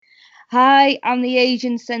Hi, I'm the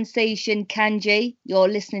Asian sensation Kanji. You're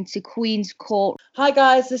listening to Queen's Court. Hi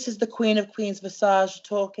guys, this is the Queen of Queens Visage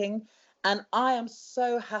talking, and I am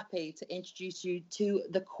so happy to introduce you to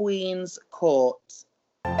the Queen's Court.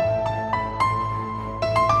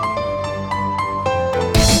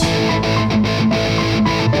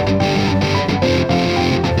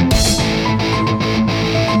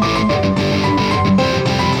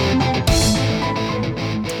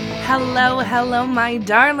 Hello, my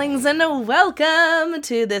darlings, and welcome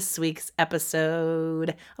to this week's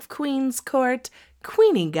episode of Queen's Court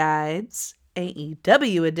Queenie Guides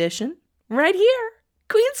AEW edition. Right here,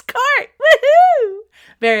 Queen's Court. Woohoo!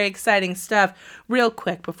 Very exciting stuff. Real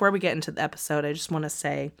quick, before we get into the episode, I just want to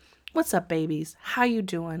say, what's up, babies? How you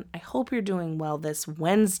doing? I hope you're doing well this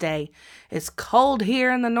Wednesday. It's cold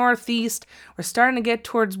here in the Northeast. We're starting to get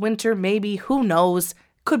towards winter, maybe. Who knows?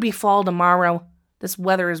 Could be fall tomorrow. This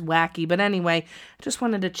weather is wacky, but anyway, just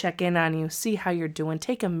wanted to check in on you, see how you're doing.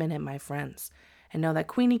 Take a minute, my friends, and know that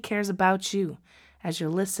Queenie cares about you as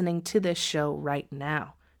you're listening to this show right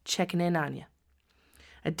now, checking in on you.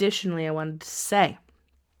 Additionally, I wanted to say,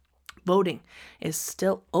 voting is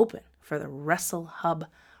still open for the Wrestle Hub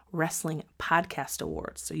Wrestling Podcast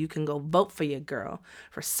Awards. So you can go vote for your girl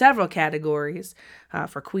for several categories,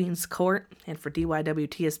 for Queen's Court and for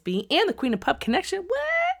DYWTSB and the Queen of Pub Connection. What?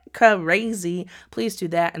 Crazy. Please do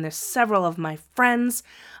that. And there's several of my friends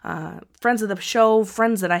of the show,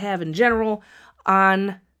 friends that I have in general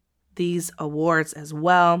on these awards as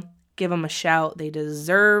well. Give them a shout. They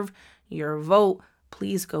deserve your vote.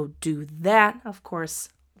 Please go do that. Of course,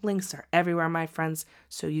 links are everywhere, my friends,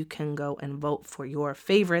 so you can go and vote for your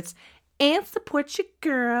favorites and support your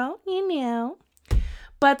girl, you know.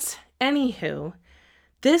 But anywho,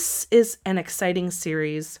 this is an exciting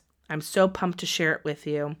series. I'm so pumped to share it with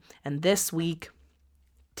you. And this week,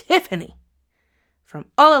 Tiffany from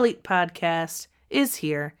All Elite Podcast is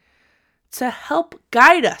here to help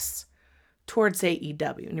guide us towards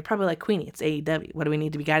AEW. And you're probably like, Queenie, it's AEW. What do we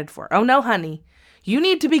need to be guided for? Oh no, honey. You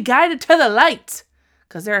need to be guided to the light.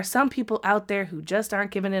 Because there are some people out there who just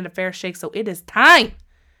aren't giving it a fair shake. So it is time.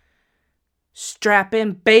 Strap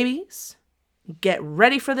in, babies. Get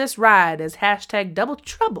ready for this ride as hashtag Double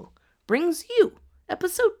Trouble brings you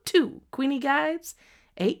Episode 2, Queenie Guides,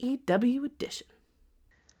 AEW Edition.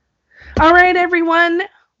 All right, everyone.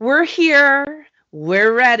 We're here.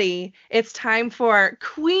 We're ready. It's time for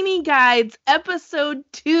Queenie Guides, Episode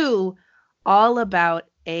 2, all about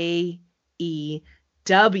AEW.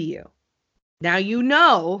 Now, you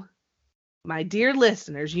know, my dear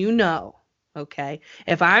listeners, you know, okay,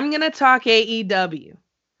 if I'm going to talk AEW,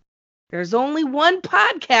 there's only one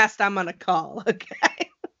podcast I'm going to call, okay?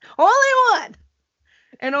 Only one.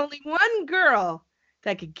 And only one girl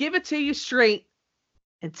that could give it to you straight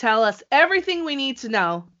and tell us everything we need to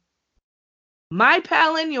know. My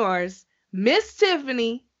pal and yours, Miss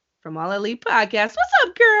Tiffany from All Elite Podcast. What's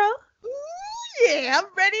up, girl? Ooh, yeah, I'm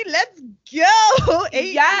ready. Let's go.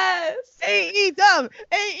 Yes. AEW.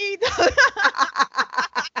 AEW.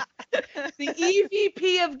 The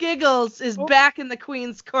EVP of Giggles is back in the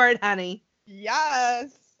Queen's Court, honey.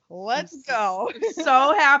 Yes. Let's go.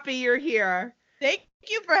 So happy you're here. Thank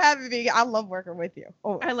you for having me. I love working with you.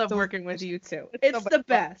 Oh, I love working with you too. It's so the fun.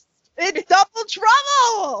 best. It's double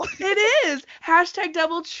trouble. It is. Hashtag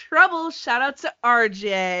Double Trouble. Shout out to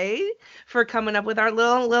RJ for coming up with our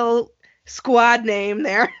little squad name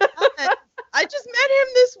there. I just met him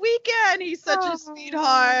this weekend. He's such a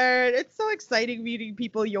sweetheart. It's so exciting meeting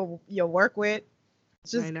people you'll work with.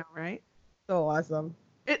 It's just, I know, right? So awesome.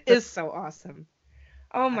 It is so awesome.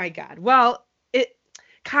 Oh my God. Well,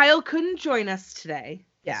 Kyle couldn't join us today.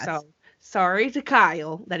 Yes. So sorry to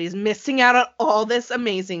Kyle that he's missing out on all this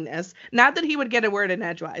amazingness. Not that he would get a word in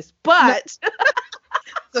edgewise, but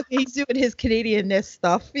so he's doing his Canadianness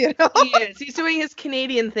stuff, you know. He is. He's doing his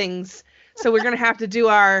Canadian things. So we're gonna have to do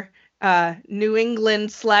our New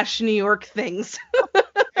England / New York things. There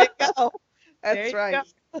you go. That's right.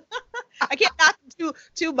 I can't knock him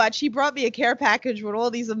too much. He brought me a care package with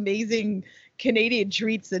all these amazing Canadian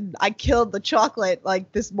treats, and I killed the chocolate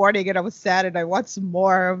like this morning, and I was sad, and I want some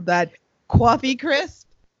more of that coffee crisp.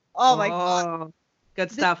 Oh my God.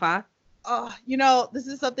 Good stuff, huh? You know, this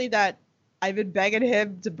is something that I've been begging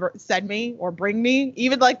him to send me or bring me.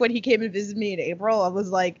 Even like when he came and visited me in April, I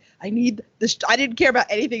was like, I need this. I didn't care about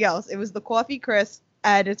anything else. It was the coffee crisp,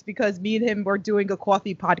 and it's because me and him were doing a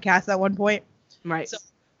coffee podcast at one point. Right. So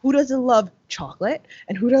who doesn't love chocolate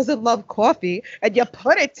and who doesn't love coffee? And you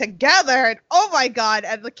put it together, and oh my God.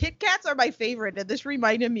 And the Kit Kats are my favorite. And this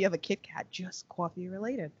reminded me of a Kit Kat, just coffee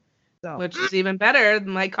related. So. Which is even better than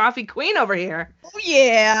my coffee queen over here. Oh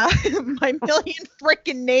yeah, my million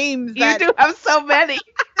freaking names. You do have so many.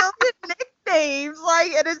 Million nicknames,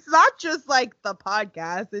 like, and it's not just like the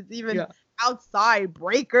podcast. It's even outside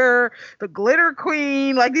Breaker, the Glitter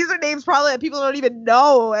Queen. Like, these are names probably that people don't even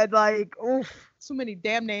know, and like, oof, so many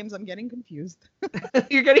damn names. I'm getting confused.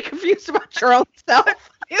 You're getting confused about your own self.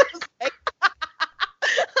 I'm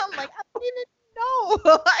like, I don't even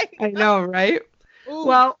know. Like, I know, right? ooh.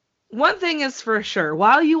 Well, one thing is for sure.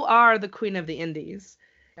 While you are the queen of the indies,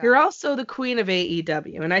 you're also the queen of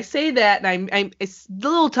AEW. And I say that, and I'm it's a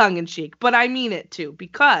little tongue-in-cheek, but I mean it too,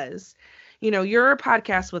 because, your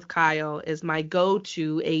podcast with Kyle is my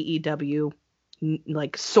go-to AEW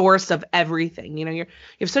like source of everything. You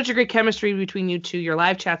have such a great chemistry between you two. Your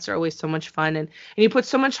live chats are always so much fun, and you put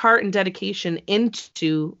so much heart and dedication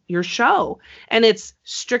into your show, and it's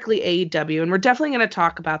strictly AEW, and we're definitely going to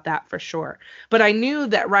talk about that for sure. But I knew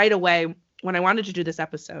that right away when I wanted to do this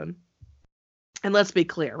episode, and let's be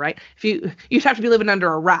clear, right? You'd have to be living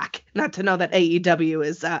under a rock not to know that AEW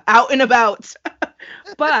is out and about.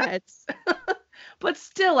 but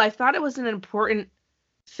still, I thought it was an important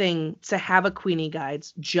thing to have a Queenie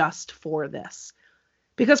Guides just for this,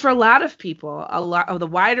 because for a lot of people, a lot of the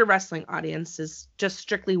wider wrestling audience is just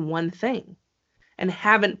strictly one thing and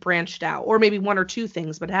haven't branched out, or maybe one or two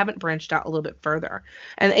things, but haven't branched out a little bit further.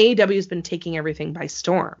 And AEW has been taking everything by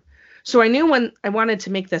storm. So I knew when I wanted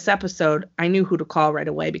to make this episode, I knew who to call right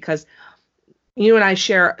away, because you and I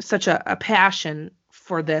share such a passion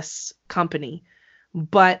for this company,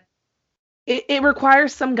 but it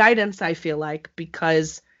requires some guidance, I feel like,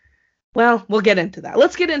 because, well, we'll get into that.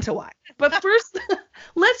 Let's get into why. But first,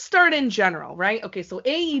 let's start in general, right? Okay, so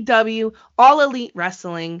AEW, All Elite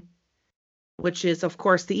Wrestling, which is, of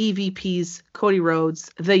course, the EVPs, Cody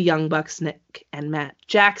Rhodes, the Young Bucks, Nick and Matt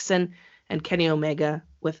Jackson, and Kenny Omega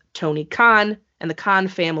with Tony Khan and the Khan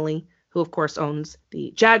family, who, of course, owns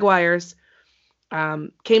the Jaguars,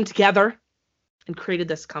 came together and created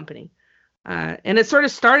this company. And it sort of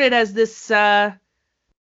started as this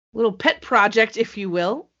little pet project, if you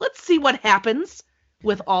will. Let's see what happens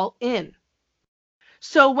with All In.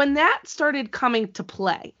 So when that started coming to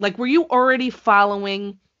play, like, were you already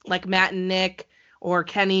following like Matt and Nick or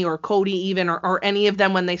Kenny or Cody even, or any of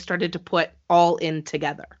them when they started to put All In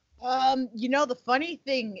together? The funny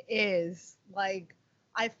thing is, like,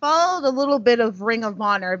 I followed a little bit of Ring of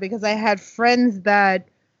Honor because I had friends that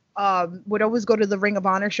would always go to the Ring of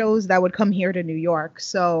Honor shows that would come here to New York.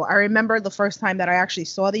 So I remember the first time that I actually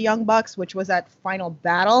saw the Young Bucks, which was at Final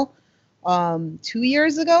Battle 2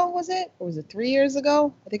 years ago, was it? Or was it 3 years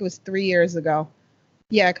ago? I think it was 3 years ago.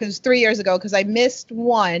 Yeah, because 3 years ago, because I missed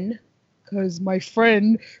one because my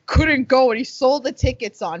friend couldn't go and he sold the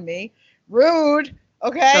tickets on me. Rude.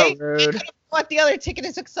 Okay. So rude. He could have bought the other ticket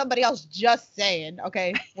and took somebody else, just saying.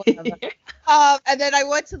 Okay. Whatever. And then I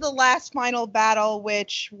went to the last Final Battle,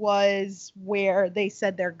 which was where they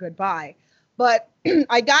said their goodbye. But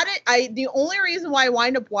I got it. The only reason why I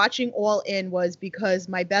wind up watching All In was because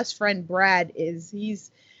my best friend Brad he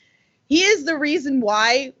is the reason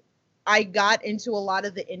why I got into a lot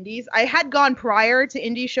of the indies. I had gone prior to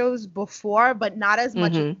indie shows before, but not as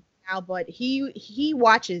much now. But he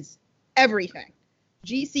watches everything.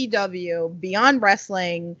 GCW, Beyond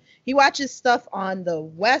Wrestling. He watches stuff on the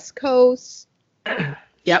West Coast. Yep.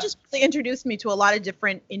 He just really introduced me to a lot of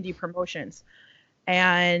different indie promotions.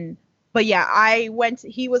 But yeah, he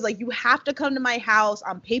was like, you have to come to my house.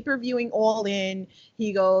 I'm pay-per-viewing All In.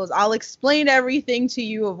 He goes, I'll explain everything to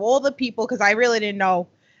you of all the people, because I really didn't know.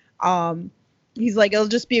 He's like, it'll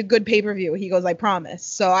just be a good pay-per-view. He goes, I promise.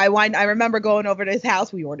 So I remember going over to his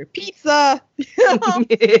house. We ordered pizza.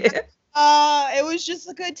 It was just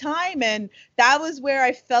a good time, and that was where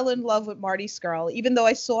I fell in love with Marty Scurll. Even though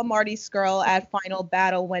I saw Marty Scurll at Final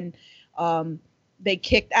Battle when they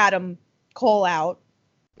kicked Adam Cole out.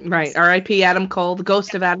 Right, R.I.P. Adam Cole, the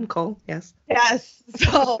ghost of Adam Cole. Yes. Yes.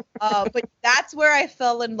 So, but that's where I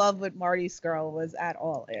fell in love with Marty Scurll, was at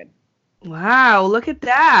All In. Wow, look at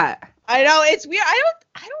that. I know, it's weird. I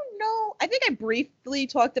don't know. I think I briefly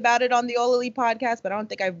talked about it on the All Elite podcast, but I don't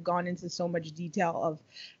think I've gone into so much detail of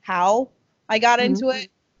how I got into it.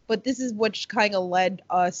 But this is what kind of led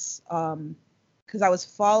us, because I was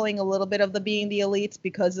following a little bit of the Being the Elites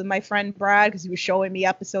because of my friend Brad, because he was showing me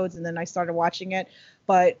episodes, and then I started watching it.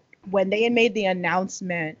 But when they had made the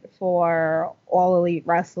announcement for All Elite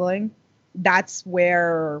Wrestling, that's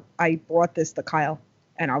where I brought this to Kyle.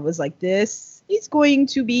 And I was like, this is going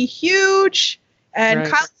to be huge. And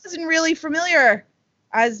Kyle isn't really familiar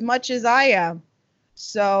as much as I am.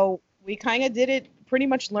 So we kind of did it pretty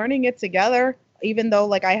much learning it together. even though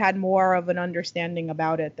like I had more of an understanding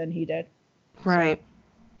about it than he did. Right.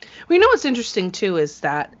 Well, you know what's interesting too is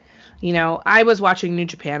that, you know, I was watching New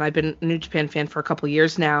Japan. I've been a New Japan fan for a couple of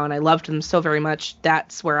years now, and I loved them so very much.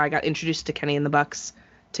 That's where I got introduced to Kenny and the Bucks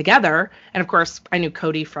together. And of course, I knew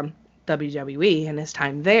Cody from WWE and his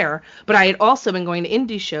time there. But I had also been going to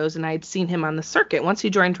indie shows, and I had seen him on the circuit. Once he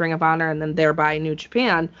joined Ring of Honor and then thereby New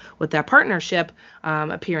Japan with that partnership,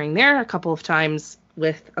 appearing there a couple of times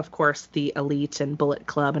with, of course, the Elite and Bullet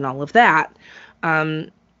Club and all of that.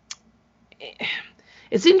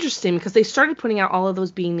 It's interesting because they started putting out all of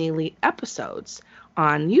those Being the Elite episodes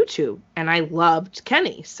on YouTube, and I loved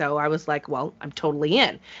Kenny, so I was like, well, I'm totally in.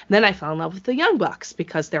 And then I fell in love with the Young Bucks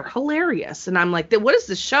because they're hilarious, and I'm like, what is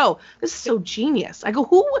this show? This is so genius. I go,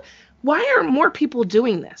 why aren't more people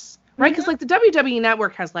doing this? Right? Because like the WWE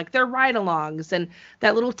Network has like their ride-alongs and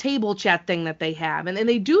that little table chat thing that they have, and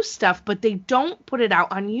they do stuff, but they don't put it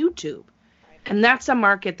out on YouTube. And that's a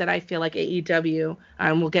market that I feel like AEW,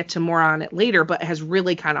 and we'll get to more on it later, but has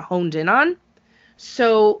really kind of honed in on.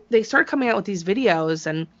 So they started coming out with these videos,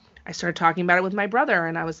 and I started talking about it with my brother,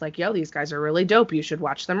 and I was like, yo, these guys are really dope. You should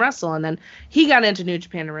watch them wrestle. And then he got into New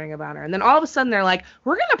Japan and Ring of Honor. And then all of a sudden they're like,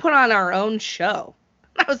 we're going to put on our own show.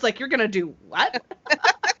 I was like, you're going to do what?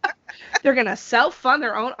 They're going to self-fund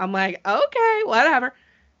their own. I'm like, okay, whatever.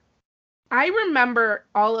 I remember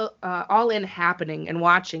All In happening and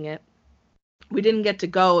watching it. We didn't get to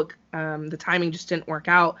go. The timing just didn't work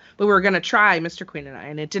out. But we were going to try, Mr. Queen and I,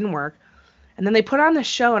 and it didn't work. And then they put on the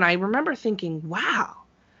show, and I remember thinking, wow.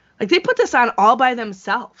 Like, they put this on all by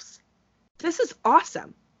themselves. This is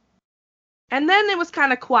awesome. And then it was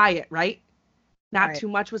kind of quiet, right? Not too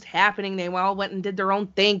much was happening. They all went and did their own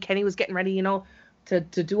thing. Kenny was getting ready, you know, to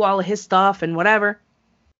do all of his stuff and whatever.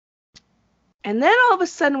 And then all of a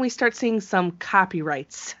sudden we start seeing some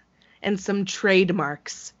copyrights and some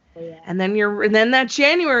trademarks. Oh, yeah. And then that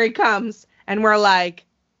January comes, and we're like,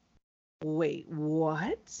 wait,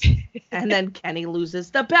 what? And then Kenny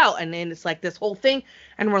loses the belt, and then it's like this whole thing,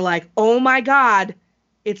 and we're like, oh my God,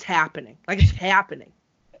 it's happening. Like, it's happening.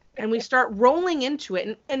 And we start rolling into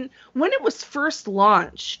it. And when it was first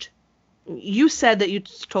launched, you said that you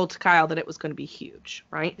told Kyle that it was going to be huge,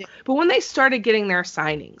 right? Yeah. But when they started getting their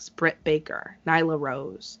signings, Britt Baker, Nyla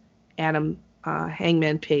Rose, Adam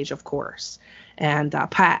Hangman Page, of course, and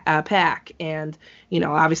Pac, and, you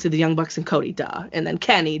know, obviously the Young Bucks and Cody, duh. And then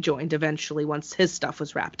Kenny joined eventually once his stuff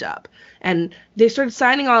was wrapped up. And they started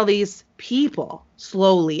signing all these people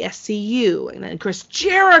slowly, SCU, and then Chris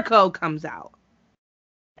Jericho comes out.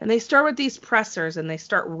 And they start with these pressers, and they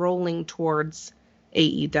start rolling towards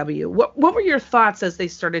AEW. What were your thoughts as they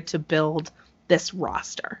started to build this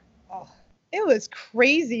roster? Oh, it was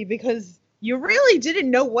crazy because you really didn't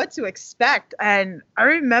know what to expect. And I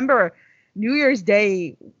remember New Year's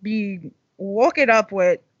Day being woken up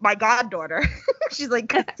with my goddaughter. She's like,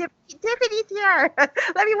 Tiffany's here.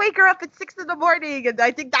 Let me wake her up at 6 a.m. And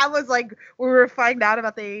I think that was like we were finding out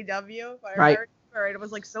about the AEW. Right. It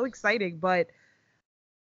was like so exciting. But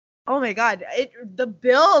oh my God, the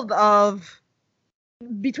build of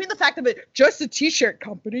between the fact of it just a t-shirt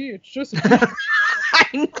company, it's just a t-shirt. I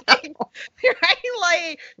know. Right?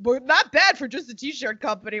 Like, but not bad for just a t-shirt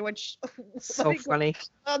company, which so funny.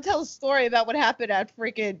 I'll tell a story about what happened at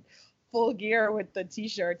freaking Full Gear with the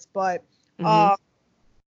t-shirts, but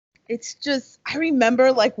it's just I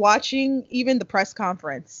remember like watching even the press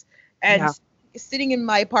conference and sitting in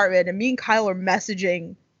my apartment, and me and Kyle were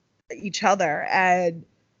messaging each other, and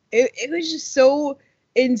it was just so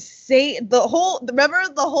insane. Remember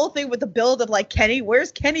the whole thing with the build of like Kenny,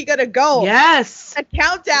 where's Kenny gonna go? Yes. A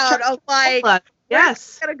countdown of like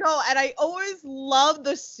yes, gonna go. And I always love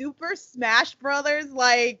the Super Smash Brothers,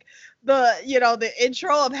 like the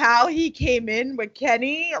intro of how he came in with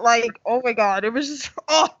Kenny. Like, oh my God, it was just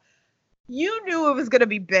you knew it was gonna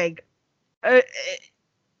be big. I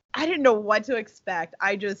didn't know what to expect.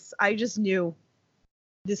 I just knew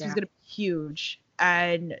this was gonna be huge.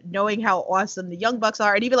 And knowing how awesome the Young Bucks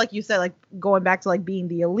are, and even like you said, like going back to like being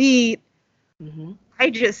the Elite, I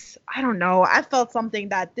don't know. I felt something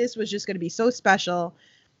that this was just going to be so special,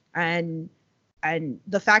 and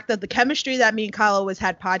the fact that the chemistry that me and Kyle always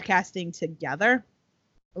had podcasting together,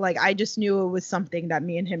 like I just knew it was something that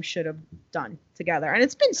me and him should have done together. And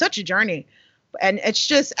it's been such a journey, and it's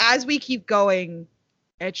just as we keep going,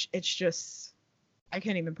 it's just I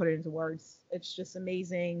can't even put it into words. It's just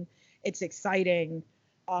amazing. It's exciting.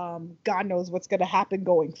 God knows what's going to happen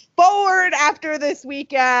going forward after this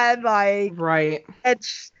weekend. Like, right.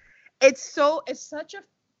 It's such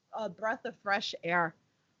a breath of fresh air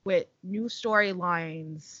with new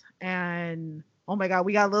storylines, and Oh my God,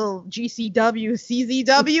 we got a little GCW,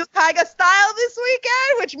 CZW kind of style this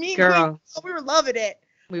weekend, which means we were loving it.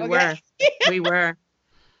 We were.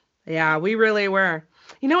 Yeah, we really were.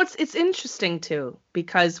 You know, it's interesting too,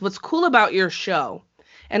 because what's cool about your show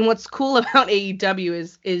and what's cool about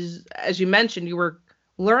AEW is as you mentioned, you were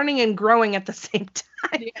learning and growing at the same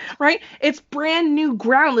time, right? It's brand new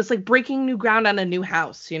ground. It's like breaking new ground on a new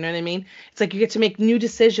house. You know what I mean? It's like you get to make new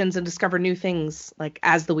decisions and discover new things like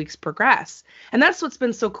as the weeks progress. And that's what's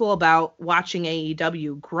been so cool about watching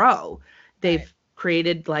AEW grow. They've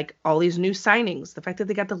created like all these new signings. The fact that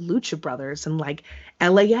they got the Lucha Brothers and like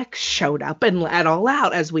LAX showed up and at All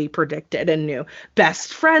Out as we predicted and knew.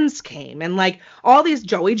 Best Friends came and like all these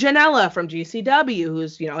Joey Janela from GCW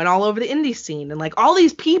who's, you know, and all over the indie scene and like all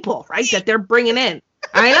these people, right, that they're bringing in.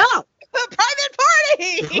 I know.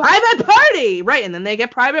 Private Party. Right. And then they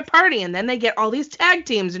get Private Party and then they get all these tag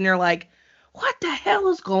teams and you're like, what the hell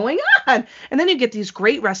is going on? And then you get these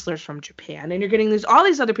great wrestlers from Japan, and you're getting all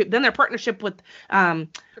these other people. Then their partnership with, OWE,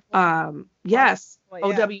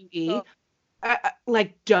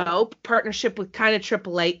 like dope. Partnership with kind of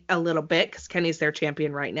AAA a little bit because Kenny's their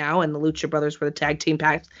champion right now, and the Lucha Brothers were the tag team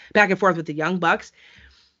back and forth with the Young Bucks.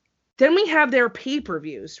 Then we have their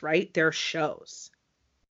pay-per-views, right? Their shows.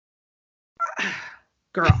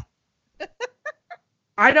 Girl,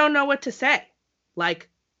 I don't know what to say. Like.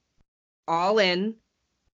 All In,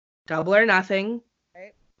 Double or Nothing,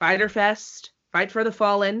 right. Fyter Fest, Fight for the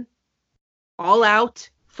Fallen, All Out,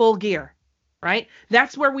 Full Gear, right?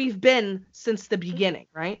 That's where we've been since the beginning,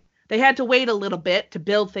 right? They had to wait a little bit to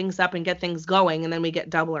build things up and get things going, and then we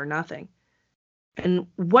get Double or Nothing. And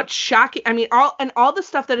what's shocking, I mean, all the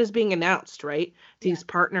stuff that is being announced, right? These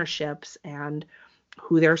partnerships and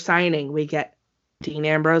who they're signing. We get Dean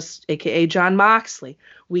Ambrose, aka Jon Moxley.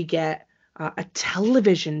 We get a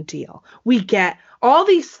television deal. We get all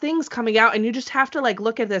these things coming out, and you just have to like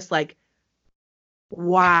look at this like,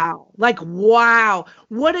 wow,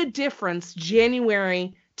 what a difference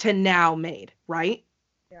January to now made, right?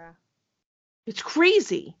 Yeah, it's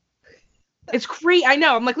crazy. It's crazy. I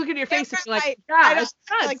know. I'm like looking at your face and like, gosh,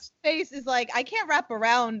 like face is like I can't wrap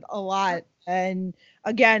around a lot. And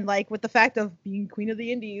again, like with the fact of being Queen of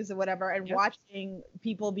the Indies or whatever, and watching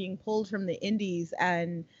people being pulled from the Indies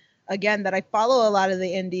and. Again, that I follow a lot of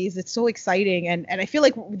the indies. It's so exciting. And I feel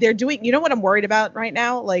like they're doing, you know what I'm worried about right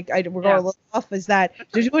now? Like we're going a little off is that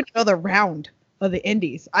they're doing another round of the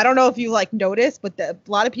indies. I don't know if you like noticed, but a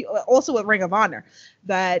lot of people also at Ring of Honor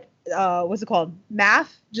that, what's it called?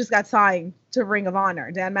 Math just got signed to Ring of Honor,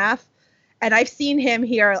 Dan Math. And I've seen him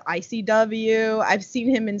here at ICW. I've seen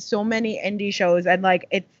him in so many indie shows. And like,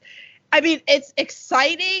 it's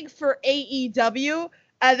exciting for AEW.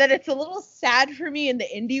 And then it's a little sad for me in the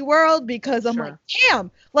indie world because I'm like,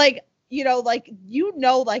 damn, like,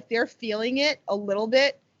 like they're feeling it a little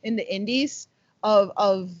bit in the indies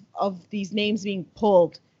of these names being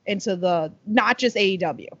pulled into the, not just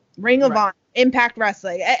AEW, Ring of Honor, Impact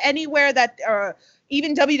Wrestling, anywhere that,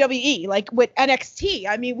 even WWE, like with NXT.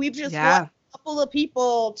 I mean, we've just lost a couple of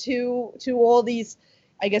people to all these,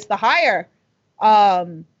 I guess, the higher,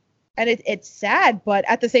 and it's sad, but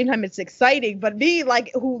at the same time, it's exciting. But me, like,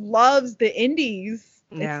 who loves the indies,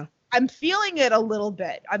 I'm feeling it a little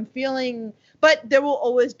bit. But there will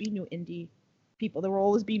always be new indie people. There will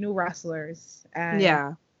always be new wrestlers. And,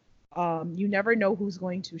 you never know who's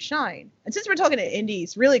going to shine. And since we're talking to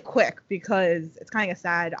indies, really quick, because it's kind of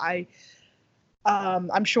sad.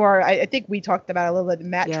 I'm sure, I think we talked about it a little bit.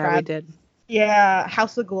 Matt Travis. Yeah, we did. Yeah,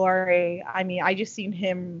 House of Glory. I mean, I just seen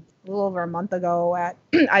him a little over a month ago at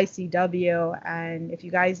ICW, and if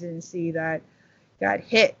you guys didn't see that, got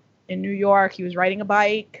hit in New York. He was riding a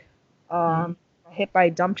bike, hit by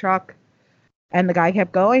a dump truck, and the guy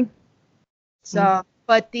kept going. So,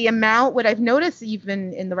 but the amount, what I've noticed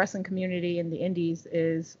even in the wrestling community in the indies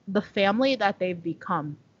is the family that they've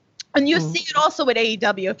become. And you see it also with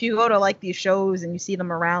AEW. If you go to like these shows and you see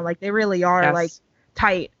them around, like they really are like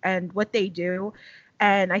tight and what they do.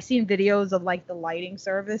 And I seen videos of like the lighting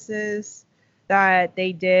services that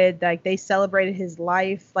they did, like they celebrated his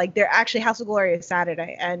life. Like they're actually House of Glory is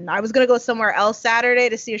Saturday, and I was gonna go somewhere else Saturday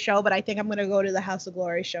to see a show, but I think I'm gonna go to the House of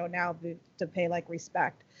Glory show now to pay like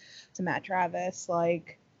respect to Matt Travis.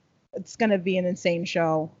 Like it's gonna be an insane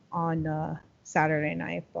show on Saturday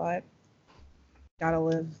night, but gotta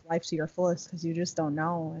live life to your fullest because you just don't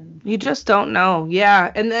know. And you just don't know.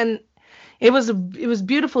 Yeah. And then it was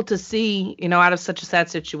beautiful to see, you know, out of such a sad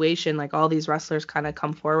situation, like all these wrestlers kind of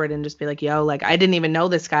come forward and just be like, yo, like I didn't even know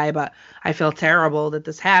this guy, but I feel terrible that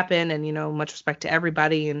this happened. And, you know, much respect to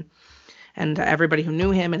everybody and everybody who knew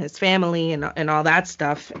him and his family and all that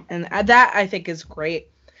stuff. And that I think is great.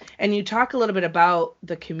 And you talk a little bit about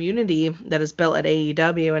the community that is built at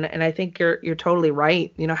AEW, and I think you're totally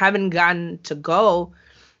right. You know, having gotten to go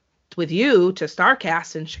with you to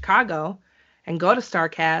StarCast in Chicago and go to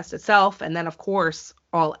StarCast itself, and then of course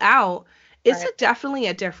All Out, it's definitely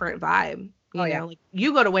a different vibe. You know, like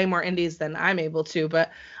you go to way more indies than I'm able to,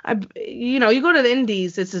 but you go to the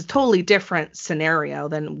indies, it's a totally different scenario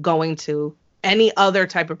than going to any other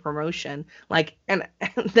type of promotion. Like, and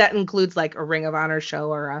that includes like a Ring of Honor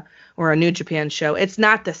show or a New Japan show. It's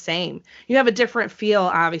not the same. You have a different feel,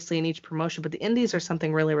 obviously, in each promotion, but the indies are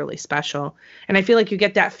something really, really special. And I feel like you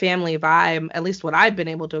get that family vibe, at least what I've been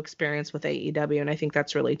able to experience with AEW, and I think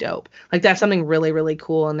that's really dope. Like, that's something really, really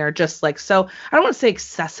cool, and they're just like, so, I don't want to say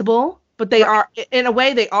accessible, but they are, in a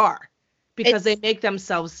way they are, because they make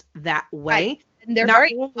themselves that way. Right. And they're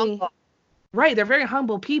very humble. Right, they're very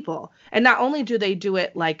humble people. And not only do they do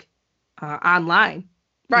it, like, online,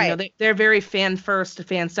 right? You know, they're very fan-first,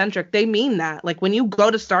 fan-centric. They mean that. Like, when you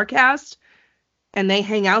go to StarCast and they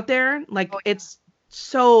hang out there, like, it's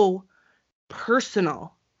so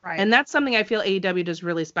personal. Right. And that's something I feel AEW does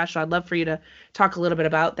really special. I'd love for you to talk a little bit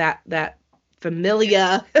about that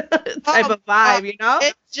familia type of vibe, you know?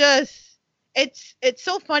 It's just... It's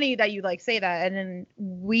so funny that you like say that. And then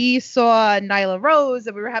we saw Nyla Rose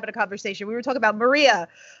and we were having a conversation. We were talking about Maria,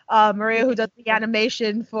 who does the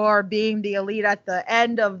animation for being the elite at the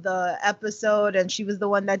end of the episode. And she was the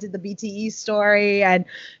one that did the BTE story. And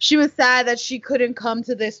she was sad that she couldn't come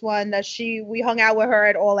to this one, we hung out with her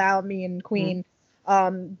at All Out, me and Queen.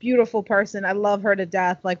 Beautiful person. I love her to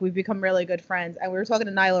death. Like, we've become really good friends. And we were talking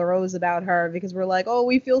to Nyla Rose about her because we're like, oh,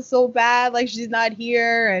 we feel so bad, like she's not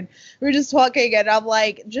here. And we were just talking, and I'm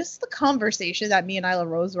like, just the conversation that me and Nyla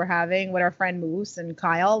Rose were having with our friend Moose and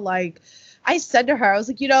Kyle, like, I said to her, I was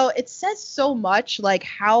like, it says so much, like,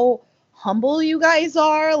 how humble you guys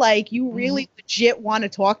are. Like, you really legit want to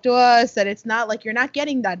talk to us, and it's not like you're not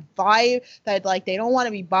getting that vibe that like they don't want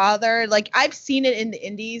to be bothered. Like, I've seen it in the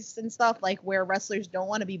indies and stuff, like where wrestlers don't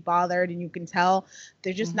want to be bothered, and you can tell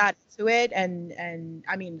they're just not into it. And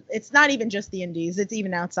I mean, it's not even just the indies, it's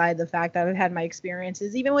even outside the fact that I've had my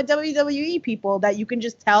experiences even with WWE people that you can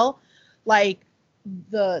just tell, like,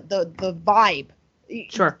 the vibe,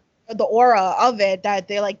 sure, the aura of it, that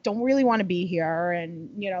they like don't really want to be here, and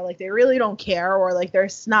like they really don't care, or like they're a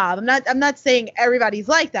snob. I'm not saying everybody's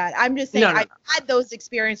like that. I'm just saying I've had those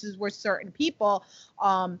experiences with certain people,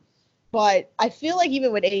 but I feel like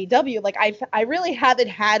even with AEW, like I really haven't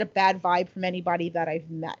had a bad vibe from anybody that I've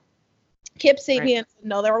met. Kip Sabian's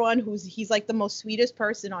another one he's like the most sweetest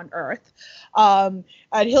person on earth, and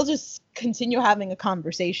he'll just continue having a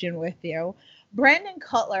conversation with you. Brandon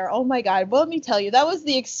Cutler, oh my God, well, let me tell you, that was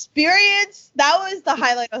the experience. That was the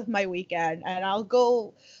highlight of my weekend. And I'll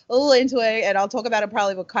go a little into it, and I'll talk about it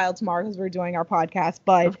probably with Kyle tomorrow because we're doing our podcast.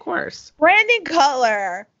 But of course, Brandon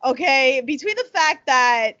Cutler, okay, between the fact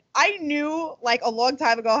that I knew like a long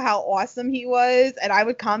time ago how awesome he was, and I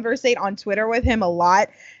would conversate on Twitter with him a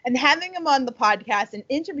lot, and having him on the podcast and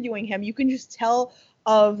interviewing him, you can just tell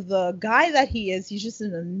of the guy that he is. He's just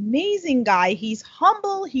an amazing guy. He's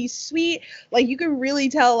humble, he's sweet, like you can really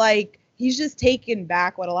tell like he's just taken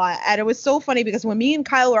back with a lot. And it was so funny because when me and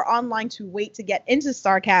Kyle were online to wait to get into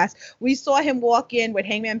StarCast, we saw him walk in with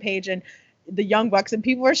Hangman Page and the Young Bucks, and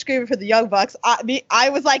people were screaming for the Young Bucks. I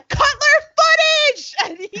was like, Cutler footage,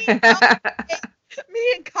 and he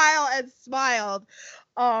me and Kyle had smiled.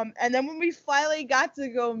 And then when we finally got to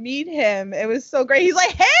go meet him, it was so great. He's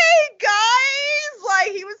like, hey guys,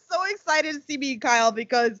 like he was so excited to see me and Kyle,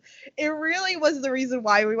 because it really was the reason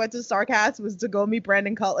why we went to StarCast, was to go meet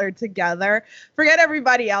Brandon Cutler together. Forget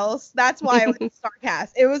everybody else. That's why I went to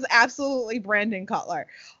StarCast. It was absolutely Brandon Cutler.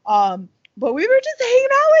 But we were just hanging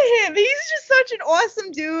out with him. He's just such an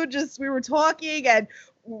awesome dude. We were talking, and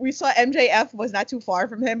we saw MJF was not too far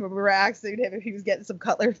from him, and we were asking him if he was getting some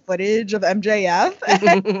Cutler footage of MJF.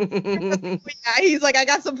 Yeah, he's like, I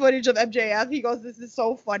got some footage of MJF. He goes, this is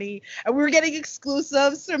so funny. And we were getting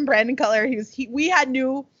exclusives from Brandon Cutler. We had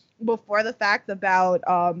knew before the fact about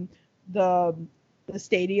the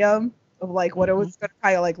stadium, of like what it was going to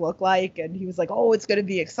kind of like look like, and he was like, oh, it's going to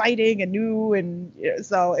be exciting and new, and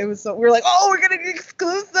so it was. So we were like, oh, we're getting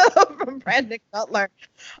exclusive from Brandon Cutler.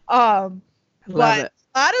 But it.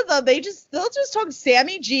 A lot of them, they'll just talk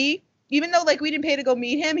Sammy G, even though like we didn't pay to go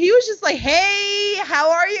meet him. He was just like, hey,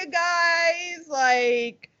 how are you guys?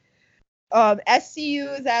 Like,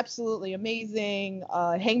 SCU is absolutely amazing.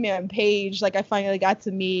 Hangman Page, like I finally got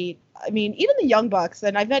to meet. I mean, even the Young Bucks,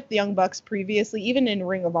 and I've met the Young Bucks previously, even in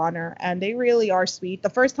Ring of Honor, and they really are sweet. The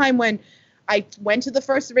first time when I went to the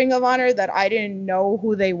first Ring of Honor, that I didn't know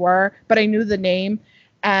who they were, but I knew the name.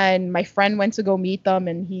 And my friend went to go meet them,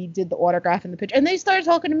 and he did the autograph and the picture. And they started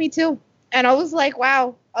talking to me too. And I was like,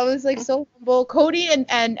 wow. I was like so humble. Cody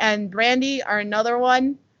and Brandy are another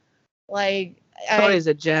one. Like, Cody's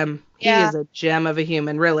a gem. Yeah. He is a gem of a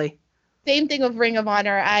human, really. Same thing with Ring of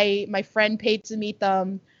Honor. My friend paid to meet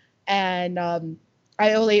them, and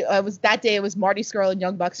that day it was Marty Scurll and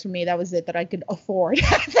Young Bucks for me. That was it that I could afford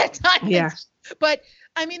at that time. Yeah. But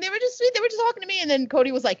I mean, they were just sweet. They were just talking to me, and then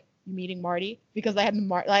Cody was like, "You meeting Marty?" Because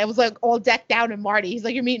I was like all decked out in Marty. He's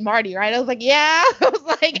like, "You're meeting Marty, right?" I was like, "Yeah." I was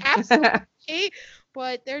like, "Absolutely."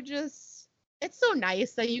 But it's so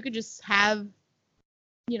nice that you could just have,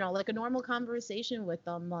 like a normal conversation with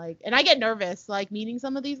them. Like, and I get nervous, like meeting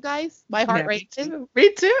some of these guys. My heart races.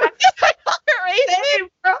 Me too. My heart races.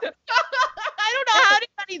 I don't know how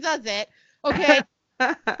anybody does it. Okay.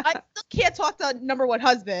 I still can't talk to number one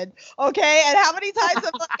husband. Okay. And how many times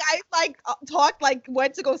have guys talked,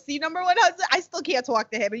 went to go see number one husband? I still can't talk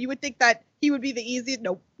to him. And you would think that he would be the easiest.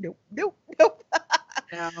 Nope. No.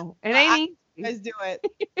 It ain't easy. Let's do it.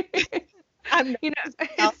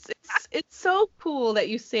 It's so cool that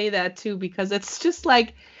you say that too, because it's just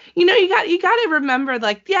like, you got to remember,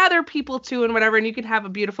 like, yeah, they're people too and whatever, and you can have a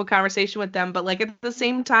beautiful conversation with them, but like at the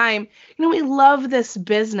same time, we love this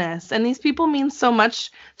business, and these people mean so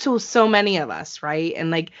much to so many of us, right?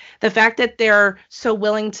 And like the fact that they're so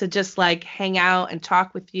willing to just like hang out and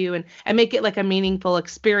talk with you and make it like a meaningful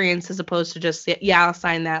experience, as opposed to just, yeah, I'll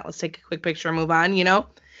sign that, let's take a quick picture and move on.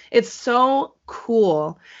 It's so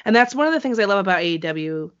cool. And that's one of the things I love about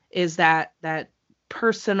AEW is that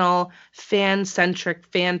personal, fan-centric,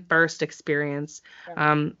 fan-first experience.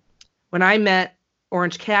 When I met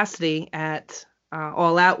Orange Cassidy at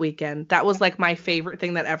All Out weekend, that was like my favorite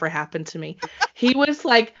thing that ever happened to me. He was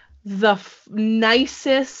like the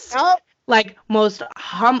nicest, like most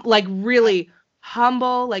really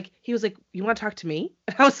humble. Like he was like, "You want to talk to me?"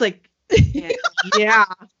 And I was like, "Yeah,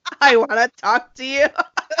 I want to talk to you."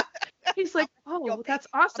 He's like, "Oh, that's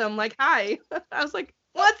awesome. Like, hi." I was like,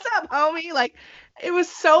 "What's up, homie?" Like, it was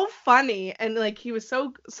so funny, and like he was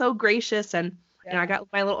so gracious, and I got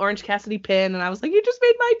my little Orange Cassidy pin, and I was like, "You just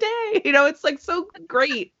made my day." It's like so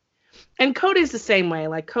great. And Cody's the same way.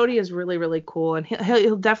 Like, Cody is really, really cool, and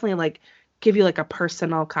he'll definitely like give you like a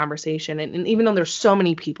personal conversation. And even though there's so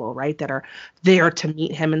many people, right, that are there to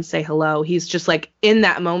meet him and say hello, he's just like in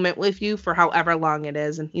that moment with you for however long it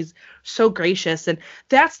is. And he's so gracious. And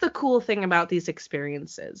that's the cool thing about these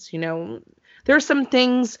experiences. There's some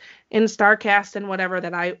things in StarCast and whatever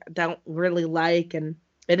that I don't really like, and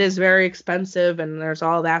it is very expensive, and there's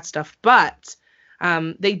all that stuff. But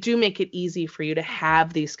they do make it easy for you to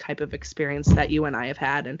have these type of experience that you and I have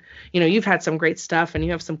had. And, you've had some great stuff, and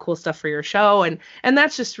you have some cool stuff for your show. And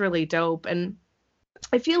that's just really dope. And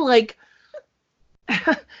I feel like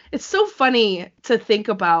it's so funny to think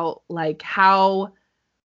about like how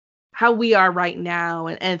we are right now,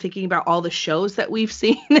 and thinking about all the shows that we've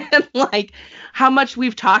seen, and like how much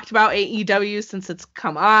we've talked about AEW since it's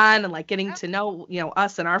come on, and like getting to know,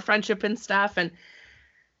 us and our friendship and stuff. And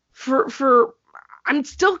for I'm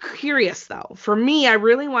still curious though. For me, I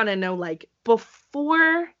really want to know, like,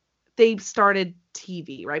 before they started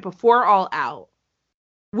TV, right? Before All Out,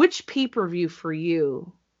 which pay-per-view for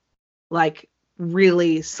you, like,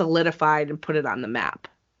 really solidified and put it on the map?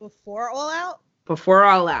 Before All Out? Before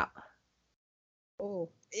All Out. Oh,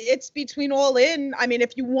 it's between All In. I mean,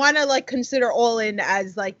 if you want to like consider All In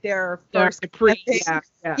as like their first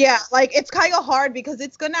yeah, like it's kind of hard because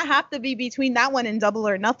it's gonna have to be between that one and Double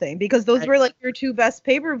or Nothing, because those were like your two best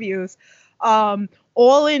pay-per-views.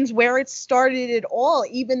 All In's where it started it all,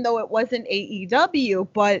 even though it wasn't AEW,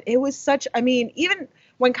 but it was such. I mean, even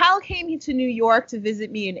when Kyle came to New York to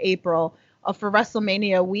visit me in April for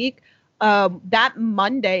WrestleMania week. That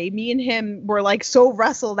Monday, me and him were like so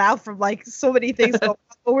wrestled out from like so many things. But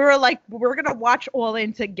we were like, we're gonna watch All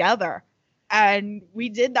In together, and we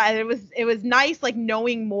did that. It was nice, like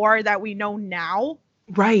knowing more that we know now,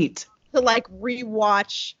 right? To like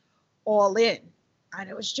rewatch All In, and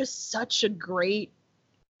it was just such a great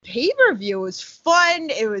pay-per-view. It was fun,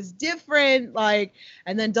 it was different, like,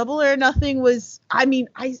 and then Double or Nothing was, I mean,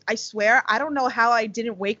 I swear I don't know how I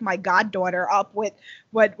didn't wake my goddaughter up with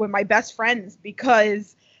my best friends,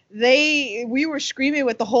 because we were screaming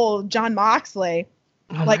with the whole Jon Moxley.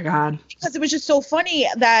 Oh my god, because it was just so funny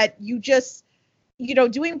that you just,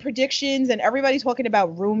 doing predictions and everybody talking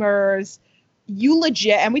about rumors, you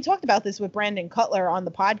legit, and we talked about this with Brandon Cutler on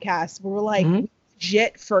the podcast, we were like, we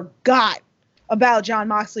legit forgot about Jon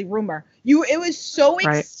Moxley rumor. It was so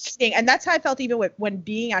exciting, and that's how I felt even when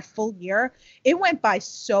being at Full Gear. It went by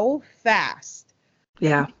so fast.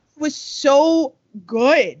 Yeah, it was so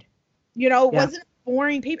good. It wasn't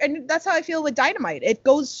boring paper. And that's how I feel with Dynamite. It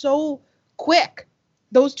goes so quick.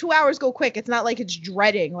 Those 2 hours go quick. It's not like it's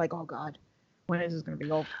dreading, like, oh God, when is this going to be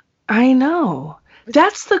over? I know.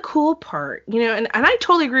 That's the cool part, you know, and I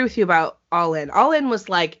totally agree with you about All In. All In was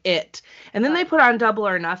like it. And then they put on Double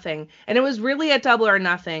or Nothing. And it was really at Double or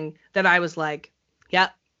Nothing that I was like,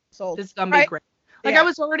 yep, So this is going to be great. Like, I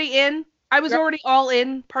was already in. I was already all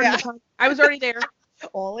in. Pardon the pun. I was already there.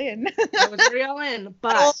 all in. I was already all in.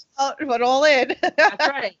 But all in. that's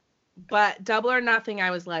right. But Double or Nothing,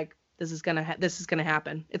 I was like, this is gonna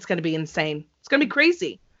happen. It's gonna be insane. It's gonna be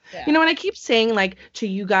crazy. Yeah. You know, and I keep saying, like, to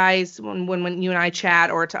you guys when you and I chat,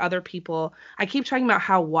 or to other people, I keep talking about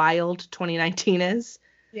how wild 2019 is.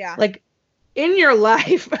 Yeah. Like, in your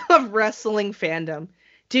life of wrestling fandom,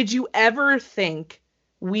 did you ever think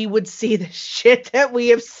we would see the shit that we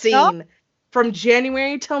have seen from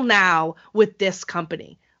January till now with this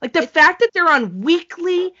company? Like, the fact that they're on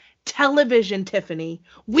weekly television, Tiffany,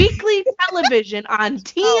 weekly television on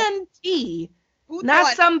TNT,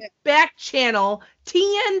 not some back channel,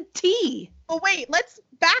 TNT. Oh wait, let's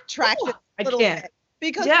backtrack a little bit,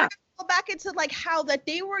 because we're gonna go back into like how that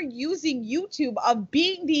they were using YouTube of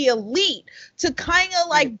being the elite to kind of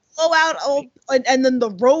like blow out and then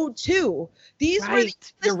the road to. These were the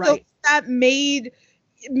systems that made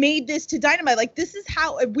this to Dynamite. Like, this is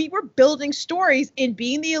how we were building stories in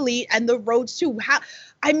being the elite and the roads to how.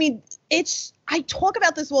 I mean, I talk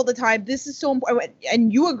about this all the time. This is so important,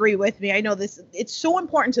 and you agree with me. I know this. It's so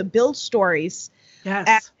important to build stories,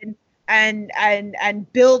 and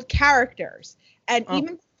build characters. And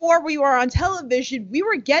even before we were on television, we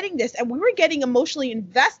were getting this, and we were getting emotionally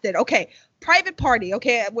invested. Okay, Private Party,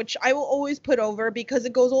 which I will always put over because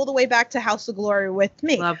it goes all the way back to House of Glory with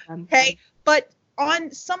me. Love them. Okay, but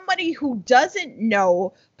on somebody who doesn't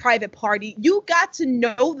know Private Party, you got to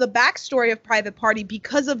know the backstory of Private Party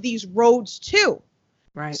because of these roads too.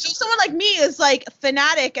 Right. So someone like me is like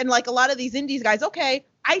fanatic, and like a lot of these indies guys, okay,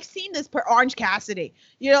 I've seen this per Orange Cassidy,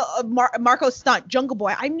 you know, Marco Stunt, Jungle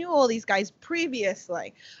Boy. I knew all these guys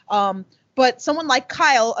previously. But someone like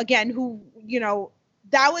Kyle, again, who, you know,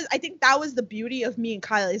 I think that was the beauty of me and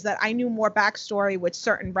Kyle, is that I knew more backstory with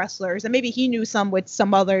certain wrestlers, and maybe he knew some with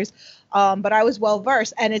some others. But I was well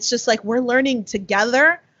versed, and it's just like we're learning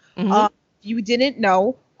together. You didn't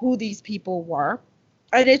know who these people were,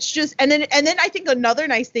 and it's just and then I think another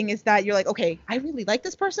nice thing is that you're like, okay, I really like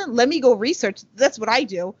this person. Let me go research. That's what I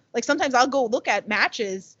do. Like, sometimes I'll go look at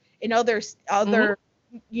matches in other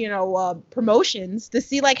you know, promotions to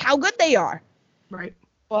see like how good they are. Right.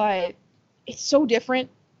 But it's so different.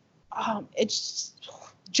 It's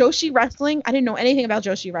Joshi wrestling. I didn't know anything about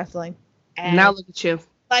Joshi wrestling. And now look at you.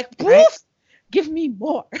 Like, right? Give me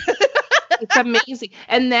more. It's amazing.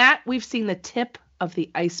 And that, we've seen the tip of the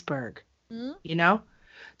iceberg. You know?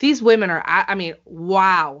 These women are, I mean,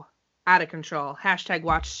 wow, out of control. #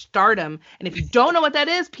 watch Stardom. And if you don't know what that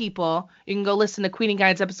is, people, you can go listen to Queenie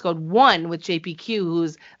Guides episode 1 with JPQ,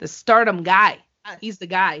 who's the Stardom guy. He's the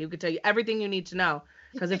guy who can tell you everything you need to know.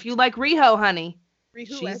 Because if you like Riho, honey,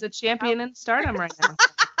 she's a champion in Stardom right now.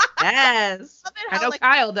 Yes. I know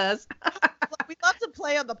Kyle does. We love to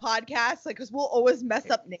play on the podcast, like, because we'll always mess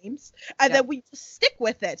up names, and then we just stick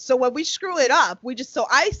with it. So when we screw it up, so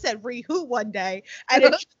I said Rihu one day, and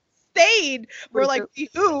it stayed. We're like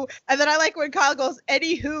Rihu, and then I like when Kyle goes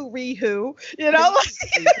anywho Rihu, you know.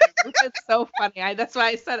 It's so funny. That's why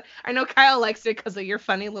I said I know Kyle likes it because of your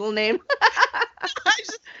funny little name. I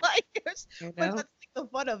just like it. But that's like the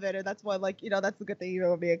fun of it, and that's why, like, you know, that's the good thing, you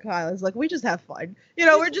know, me and Kyle is like, we just have fun, you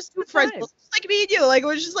know. We're just two friends, just like me and you, like,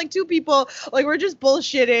 we're just like two people, like, we're just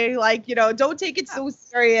bullshitting, like, you know, don't take it so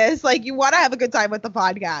serious, like, you want to have a good time with the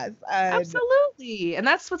podcast. Absolutely. And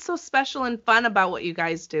that's what's so special and fun about what you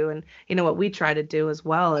guys do, and, you know, what we try to do as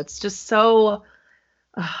well. It's just so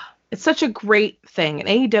it's such a great thing, and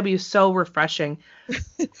AEW is so refreshing.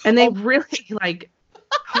 And they really, like,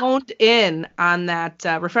 honed in on that,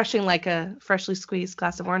 refreshing like a freshly squeezed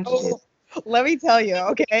glass of orange juice. Let me tell you,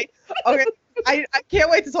 okay. I can't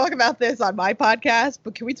wait to talk about this on my podcast,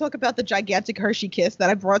 but can we talk about the gigantic Hershey kiss that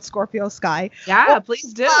I brought Scorpio Sky? Yeah,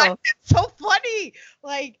 please do. It's so funny.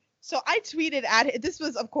 Like, so I tweeted at this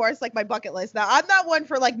was, of course, like, my bucket list. Now, I'm not one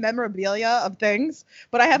for like memorabilia of things,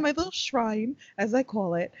 but I have my little shrine, as I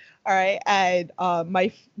call it. All right. And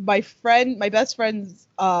my best friends,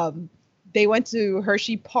 they went to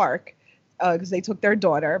Hershey Park because they took their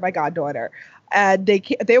daughter, my goddaughter, And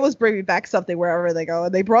they always bring me back something wherever they go.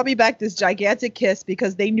 And they brought me back this gigantic kiss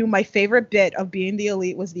because they knew my favorite bit of Being the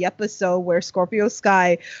Elite was the episode where Scorpio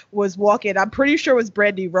Sky was walking. I'm pretty sure it was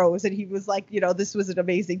Brandy Rose. And he was like, this was an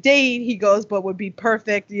amazing date. He goes, but would be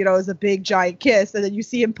perfect, as a big giant kiss. And then you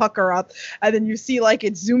see him pucker up. And then you see like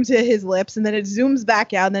it zooms to his lips. And then it zooms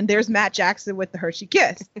back out. And then there's Matt Jackson with the Hershey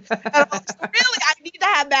kiss. And I'm like, really, I need to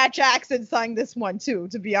have Matt Jackson sign this one too,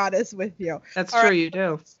 to be honest with you. That's true, you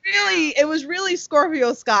do. It was really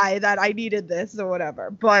Scorpio Sky that I needed this or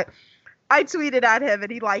whatever. But I tweeted at him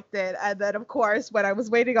and he liked it. And then, of course, when I was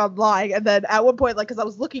waiting online, and then at one point, like, because I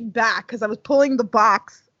was looking back, because I was pulling the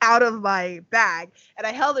box out of my bag, and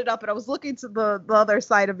I held it up, and I was looking to the other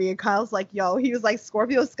side of me, and Kyle's like, yo, he was like,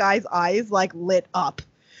 Scorpio Sky's eyes, like, lit up.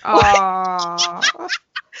 Aww.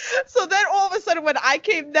 So then all of a sudden when I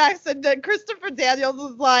came next and then Christopher Daniels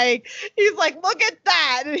was like, he's like, look at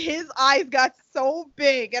that. And his eyes got so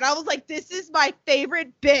big. And I was like, this is my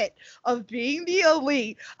favorite bit of Being the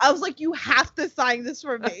Elite. I was like, you have to sign this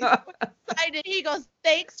for me. So I signed it. He goes,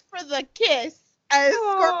 thanks for the kiss. And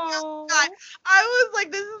Scorpio Sky. I was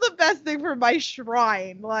like, this is the best thing for my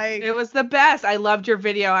shrine. Like, it was the best. I loved your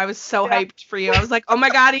video. I was so hyped for you. I was like, oh my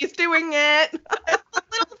God, he's doing it.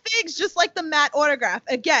 Little things, just like the Matt autograph.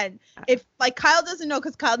 Again, if like Kyle doesn't know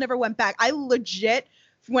because Kyle never went back. I legit,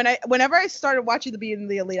 whenever I started watching the Being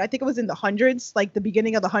the Elite, I think it was in the hundreds, like the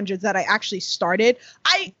beginning of the hundreds that I actually started.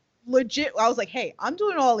 I was like, hey, I'm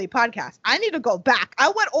doing All Elite podcast. I need to go back. I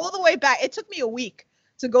went all the way back. It took me a week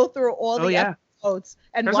to go through all the episodes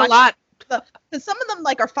and there's watch a lot. Because some of them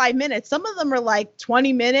like are 5 minutes, some of them are like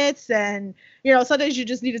 20 minutes, and sometimes you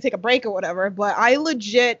just need to take a break or whatever. But I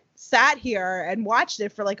legit sat here and watched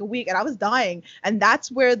it for like a week, and I was dying. And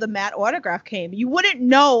that's where the Matt autograph came. You wouldn't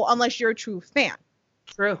know unless you're a true fan.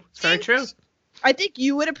 True, it's very true. I think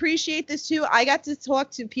you would appreciate this too. I got to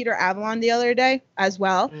talk to Peter Avalon the other day as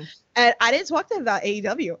well, and I didn't talk to him about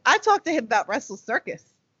AEW. I talked to him about Wrestle Circus.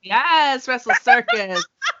 Yes, Wrestle Circus.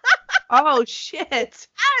 Oh shit! Yes.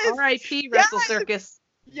 R.I.P. Wrestle Circus.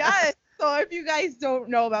 Yes. So if you guys don't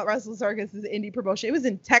know about Wrestle Circus, is an indie promotion. It was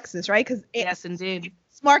in Texas, right? Because yes, indeed.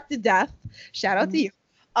 Smart to death. Shout out to you.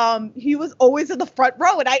 He was always in the front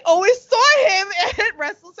row, and I always saw him at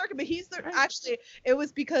Wrestle Circus. But actually, it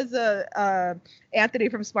was because of Anthony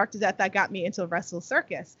from Smart to Death that got me into Wrestle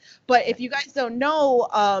Circus. But if you guys don't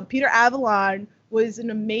know, Peter Avalon was an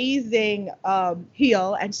amazing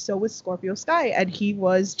heel, and so was Scorpio Sky, and he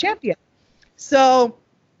was champion. So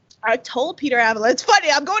I told Peter Avalon, it's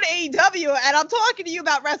funny, I'm going to AEW and I'm talking to you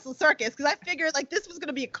about Wrestle Circus because I figured like this was going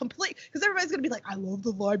to be a complete, because everybody's going to be like, I love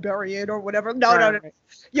the librarian or whatever. No.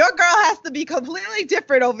 Your girl has to be completely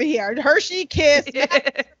different over here. Hershey kiss,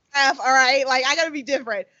 all right? Like, I got to be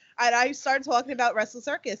different. And I started talking about Wrestle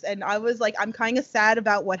Circus, and I was like, I'm kind of sad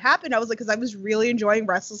about what happened. I was like, because I was really enjoying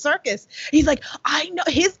Wrestle Circus. He's like, I know.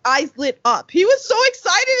 His eyes lit up. He was so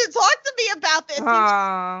excited to talk to me about this.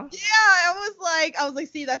 I was like,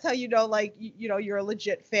 see, that's how you know, like, you're a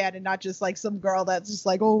legit fan and not just like some girl that's just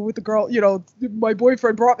like, oh, with the girl, my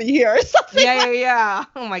boyfriend brought me here or something. Yeah.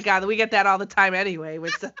 Oh my God, we get that all the time anyway.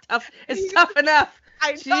 It's tough enough.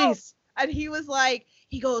 I know. Jeez. And he was like,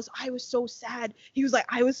 he goes, I was so sad. He was like,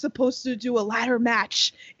 I was supposed to do a ladder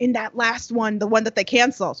match in that last one, the one that they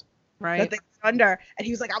canceled. Right. That they under. And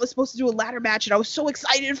he was like, I was supposed to do a ladder match, and I was so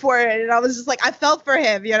excited for it. And I was just like, I felt for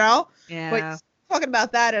him, Yeah. But talking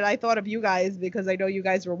about that, and I thought of you guys because I know you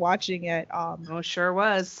guys were watching it. Sure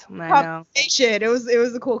was. I know. It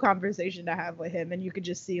was a cool conversation to have with him, and you could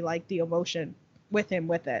just see like the emotion with him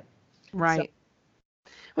with it. Right. So.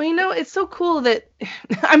 Well, it's so cool that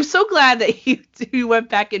I'm so glad that you went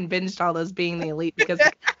back and binged all those Being the Elite because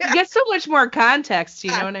you get so much more context,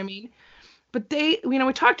 you know what I mean? But they, we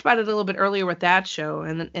talked about it a little bit earlier with that show,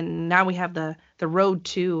 and now we have the Road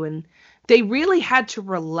 2, and they really had to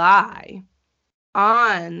rely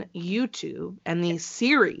on YouTube and these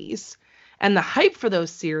series and the hype for those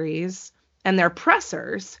series and their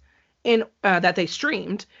pressers that they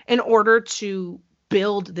streamed in order to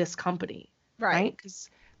build this company. Right? Because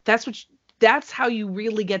that's how you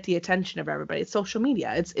really get the attention of everybody. It's social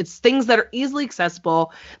media. It's things that are easily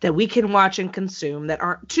accessible that we can watch and consume, that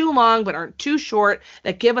aren't too long but aren't too short,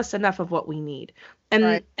 that give us enough of what we need.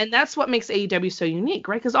 And that's what makes AEW so unique,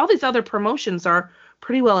 right? Because all these other promotions are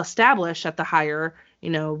pretty well established at the higher,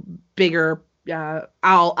 bigger,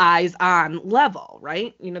 all eyes on level,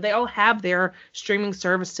 right? They all have their streaming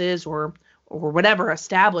services or whatever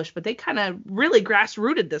established, but they kind of really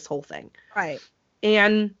grassrooted this whole thing. Right.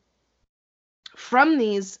 And from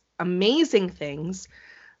these amazing things,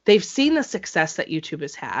 they've seen the success that YouTube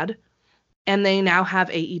has had, and they now have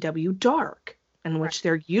AEW Dark, in which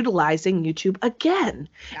they're utilizing YouTube again.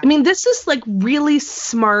 Yeah. I mean, this is like really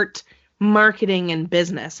smart marketing and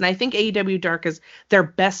business. And I think AEW Dark is their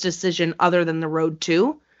best decision other than the Road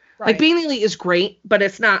to. Right. Like, being the Elite is great, but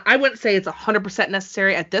it's not, I wouldn't say it's 100%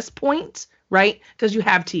 necessary at this point, right? Because you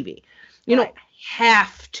have TV. You Right. don't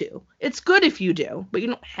have to. It's good if you do, but you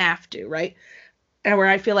don't have to, right? And where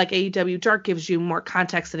I feel like AEW Dark gives you more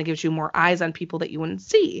context and it gives you more eyes on people that you wouldn't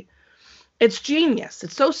see. It's genius.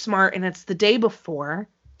 It's so smart, and it's the day before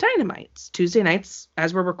Dynamite. Tuesday nights,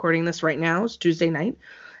 as we're recording this right now, is Tuesday night,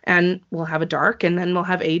 and we'll have a Dark, and then we'll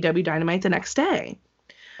have AEW Dynamite the next day.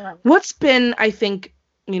 Right. What's been, I think,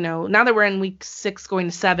 now that we're in week 6 going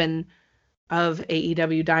to 7 of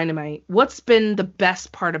AEW Dynamite, what's been the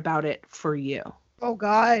best part about it for you? Oh,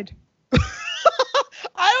 God.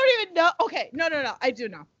 I don't even know. Okay, no. I do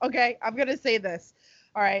know. Okay, I'm going to say this.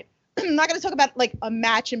 All right. I'm not going to talk about, like, a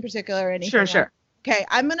match in particular or anything. Sure. Okay,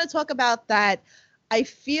 I'm going to talk about that. I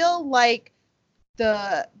feel like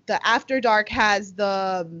the After Dark has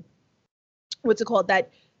the, what's it called?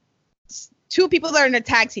 That 2 people that are in a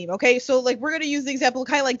tag team. Okay, so, like, we're going to use the example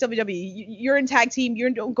kind of like WWE. You're in tag team. You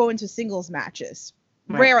don't go into singles matches.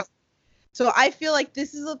 Right. Rarely. So I feel like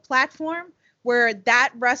this is a platform where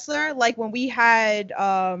that wrestler, like when we had,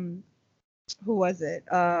 who was it?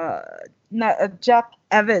 Jack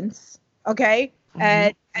Evans, okay?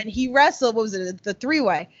 Mhm. And he wrestled, what was it, the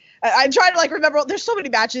 3-way? I'm trying to, like, remember, there's so many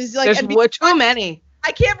matches. Like, There's too many.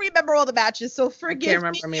 I can't remember all the matches, so forgive me.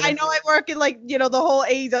 remember me I know I work in, like, the whole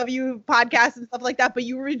AEW podcast and stuff like that, but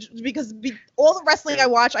because all the wrestling I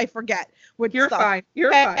watch, I forget. You're stuff. fine. You're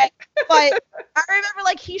Okay? fine. But I remember,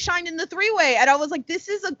 like, he shined in the 3-way, and I was like, this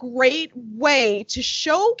is a great way to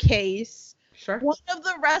showcase Sure. one of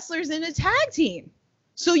the wrestlers in a tag team.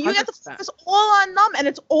 So you get to 100%. focus all on them, and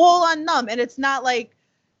it's all on them, and it's not like,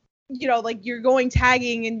 like you're going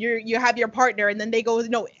tagging and you have your partner and then they go,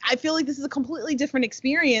 no, I feel like this is a completely different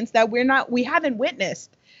experience that we haven't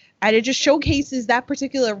witnessed. And it just showcases that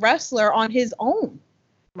particular wrestler on his own.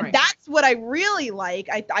 Right. And that's what I really like.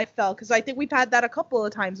 I felt, because I think we've had that a couple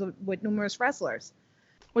of times with numerous wrestlers.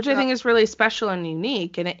 Which I think is really special and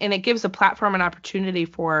unique. And it gives a platform and opportunity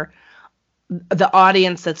for the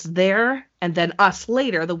audience that's there and then us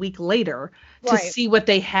later, the week later, to Right. see what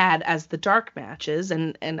they had as the dark matches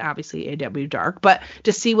and obviously AEW Dark, but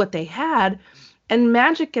to see what they had, and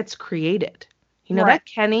magic gets created. Right. That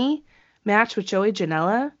Kenny match with Joey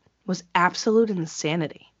Janela was absolute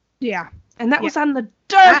insanity. Yeah. And that was on the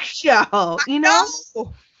Dark Show, No.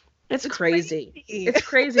 It's crazy. It's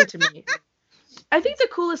crazy to me. I think the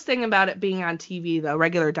coolest thing about it being on TV, though,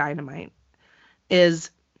 regular Dynamite, is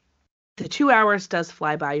the 2 hours does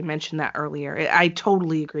fly by. You mentioned that earlier. I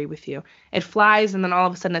totally agree with you. It flies, and then all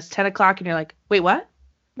of a sudden it's 10 o'clock, and you're like, wait, what?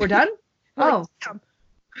 We're done? Oh,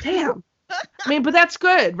 damn. I mean, but that's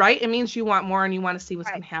good, right? It means you want more, and you want to see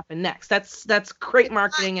what's going to happen next. That's great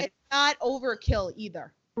marketing. It's not overkill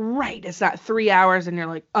either. Right. It's not 3 hours, and you're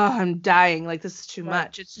like, oh, I'm dying. Like, this is too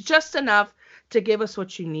much. It's just enough to give us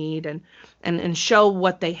what you need and show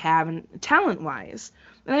what they have and talent-wise.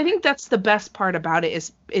 And I think that's the best part about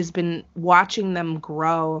it is been watching them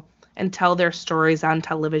grow and tell their stories on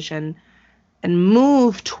television and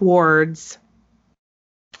move towards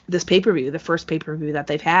this pay-per-view, the first pay-per-view that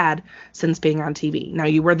they've had since being on TV. Now,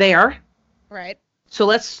 you were there. Right. So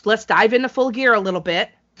let's dive into Full Gear a little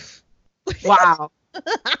bit. Wow.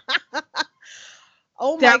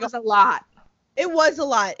 Oh my That God. was a lot. It was a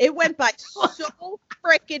lot. It went by so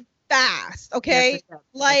freaking fast. Okay. Yes, it did.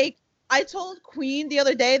 Like, I told Queen the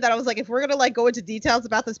other day that I was like, if we're gonna like go into details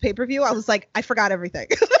about this pay-per-view, I was like, I forgot everything.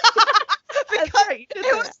 Because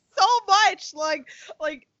it was so much.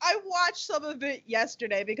 Like I watched some of it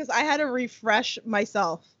yesterday because I had to refresh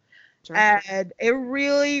myself. Sure. And it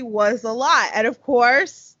really was a lot. And of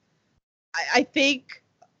course, I think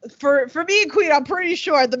for me and Queen, I'm pretty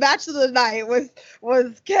sure the match of the night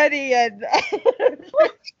was Kenny and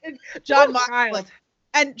John Moxley.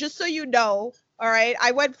 And just so you know, all right,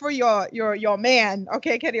 I went for your man,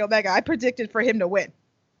 okay, Kenny Omega. I predicted for him to win.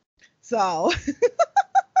 So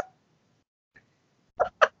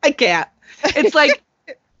I can't. It's like,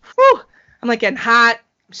 whew, I'm like getting hot,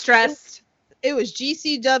 I'm stressed. it was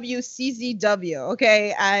GCW, CZW,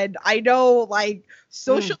 okay? And I know, like,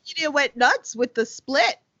 social media went nuts with the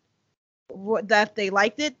split. That they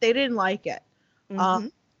liked it, they didn't like it.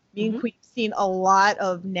 Me and Queen seen a lot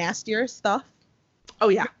of nastier stuff. Oh,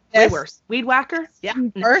 yeah. Yes. Way worse. Weed whacker? Yeah.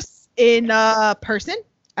 Worse in person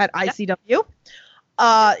at ICW.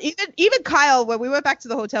 Even Kyle, when we went back to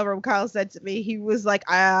the hotel room, Kyle said to me, he was like,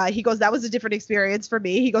 he goes, that was a different experience for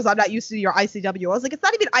me. He goes, I'm not used to your ICW. I was like, it's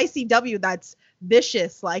not even ICW that's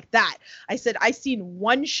vicious like that. I said, I seen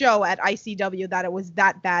one show at ICW that it was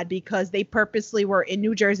that bad because they purposely were in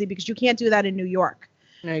New Jersey, because you can't do that in New York.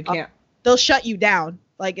 No, you can't. They'll shut you down.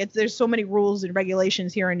 Like, there's so many rules and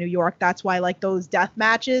regulations here in New York. That's why, like, those death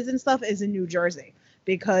matches and stuff is in New Jersey,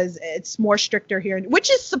 because it's more stricter here, which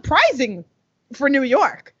is surprising for New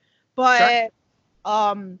York. But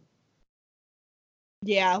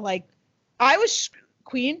yeah, like, I was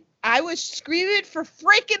screaming for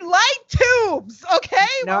freaking light tubes, okay?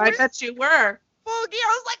 No, I bet you were. Full gear.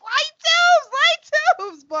 I was like, light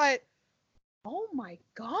tubes, but oh my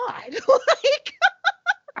God. Like,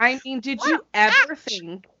 I mean, did you ever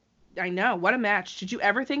think, I know, what a match. Did you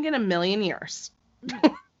ever think in a million years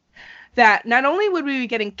that not only would we be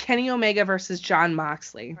getting Kenny Omega versus Jon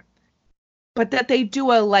Moxley, but that they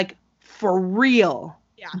do a, like, for real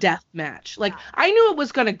death match? Like, I knew it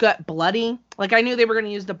was going to get bloody. Like, I knew they were going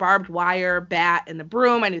to use the barbed wire bat and the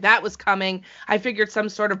broom. I knew that was coming. I figured some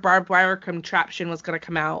sort of barbed wire contraption was going to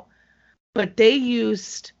come out. But they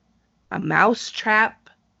used a mouse trap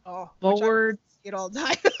board. It all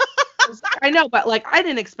die. I know, but, like, I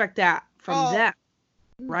didn't expect that from them,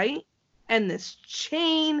 right? And this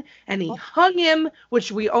chain, and he hung him,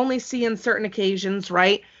 which we only see in certain occasions,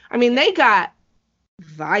 right? I mean, they got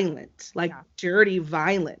violent, like dirty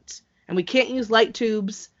violent. And we can't use light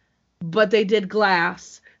tubes, but they did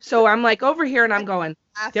glass. So I'm like over here and I'm going,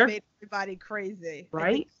 they're made everybody crazy.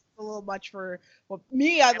 Right? It's a little much for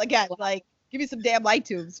me. Again, like, give me some damn light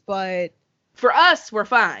tubes, but for us, we're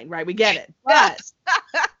fine, right? We get it. But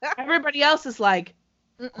everybody else is like,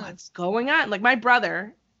 what's going on? Like, my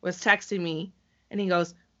brother was texting me and he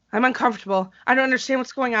goes, I'm uncomfortable. I don't understand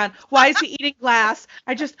what's going on. Why is he eating glass?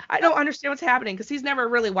 I don't understand what's happening, because he's never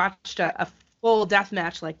really watched a full death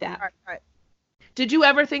match like that. Right. Did you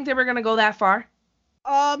ever think they were going to go that far?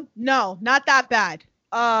 No, not that bad.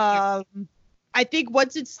 I think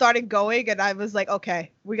once it started going and I was like,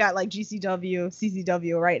 okay, we got like GCW,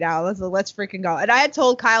 CCW right now. Let's freaking go. And I had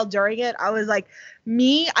told Kyle during it, I was like,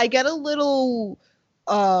 I get a little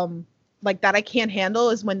like that I can't handle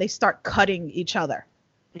is when they start cutting each other.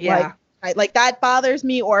 Yeah. Like that bothers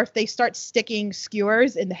me, or if they start sticking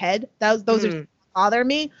skewers in the head. Those are bother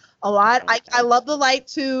me a lot. I love the light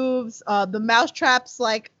tubes, the mouse traps.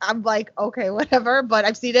 Like, I'm like, okay, whatever. But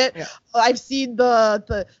I've seen it. Yeah. I've seen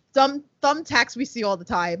the thumbtacks we see all the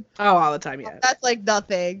time. Oh, all the time, yeah. That's like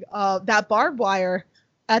nothing. That barbed wire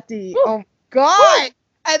at the oh God. Woo!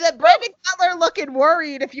 And then Brandon Cutler looking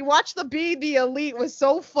worried. If you watch the Elite was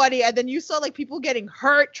so funny. And then you saw like people getting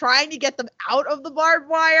hurt trying to get them out of the barbed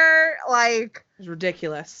wire. Like, it was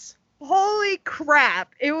ridiculous. Holy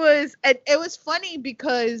crap. It was funny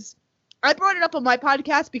because I brought it up on my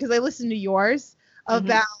podcast because I listened to yours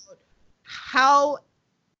about how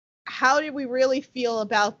did we really feel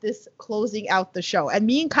about this closing out the show. And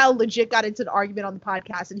me and Kyle legit got into an argument on the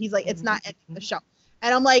podcast and he's like, it's not ending the show.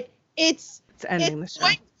 And I'm like, it's ending the show.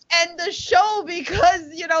 End the show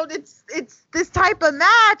because, you know, it's this type of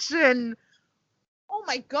match and oh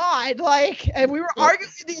my God, like, and we were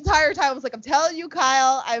arguing the entire time. I was like, I'm telling you,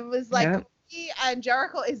 Kyle, I was like, Cody and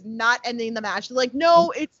Jericho is not ending the match. They're like,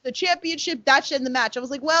 no, it's the championship, that should end the match. I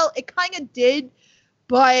was like, well, it kind of did,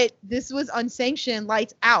 but this was unsanctioned,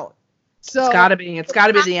 lights out. So it's gotta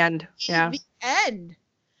be the end. Yeah. The end.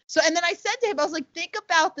 So, and then I said to him, I was like, think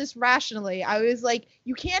about this rationally. I was like,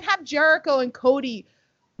 you can't have Jericho and Cody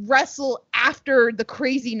wrestle after the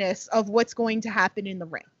craziness of what's going to happen in the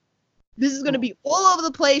ring. This is going to be all over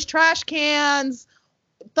the place, trash cans,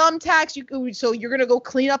 thumbtacks. So you're going to go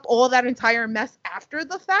clean up all that entire mess after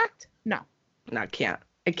the fact? No, I can't.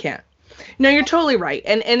 No, you're totally right.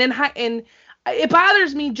 And it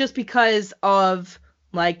bothers me just because of,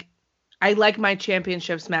 like, I like my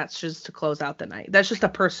championships matches to close out the night. That's just a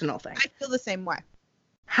personal thing. I feel the same way.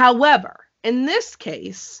 However, in this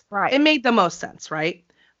case, right, it made the most sense, right?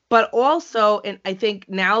 But also, and I think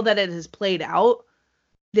now that it has played out,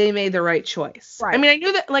 they made the right choice. Right. I mean, I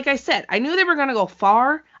knew that, like I said, I knew they were going to go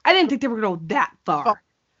far. I didn't think they were going to go that far.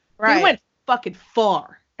 Right. They went fucking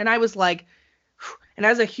far. And I was like, and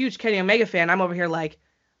as a huge Kenny Omega fan, I'm over here like,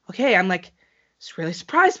 okay, I'm like, just really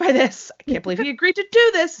surprised by this. I can't believe he agreed to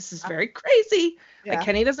do this. This is very crazy. Yeah. Like,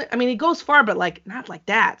 Kenny doesn't, I mean, he goes far, but like, not like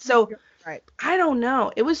that. So right. I don't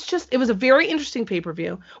know. It was a very interesting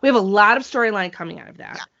pay-per-view. We have a lot of storyline coming out of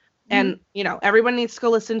that. Yeah. And, you know, everyone needs to go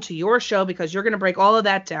listen to your show because you're going to break all of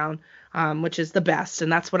that down, which is the best.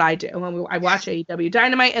 And that's what I do. I watch AEW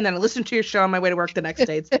Dynamite and then I listen to your show on my way to work the next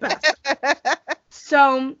day. It's the best.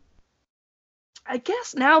 So I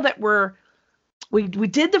guess now that we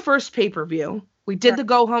did the first pay-per-view, we did the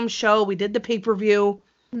go-home show, we did the pay-per-view,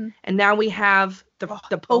 and now we have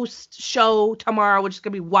the post-show tomorrow, which is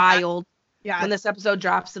going to be wild. Yeah. When this episode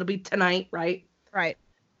drops, it'll be tonight, right? Right.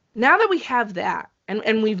 Now that we have that,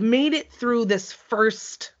 and we've made it through this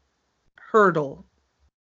first hurdle,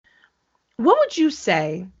 what would you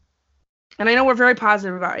say, and I know we're very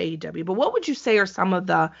positive about AEW, but what would you say are some of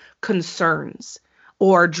the concerns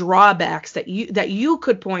or drawbacks that you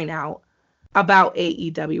could point out about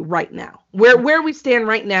AEW right now? Where we stand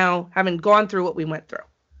right now, having gone through what we went through.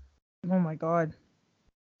 Oh my God.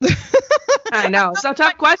 I know. It's a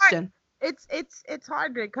tough question. It's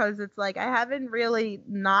hard because it's like I haven't really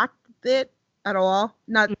knocked it at all.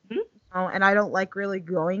 Not and I don't like really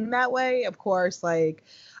going that way. Of course, like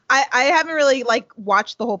I haven't really like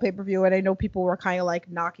watched the whole pay-per-view, and I know people were kind of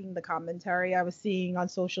like knocking the commentary I was seeing on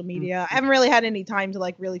social media. I haven't really had any time to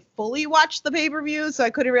like really fully watch the pay-per-view, so I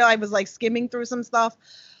couldn't really. I was like skimming through some stuff,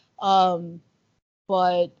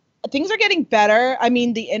 but things are getting better. I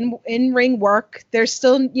mean, the in-ring work. There's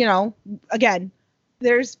still, again,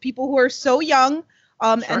 there's people who are so young,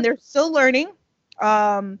 and they're still learning.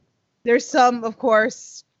 There's some, of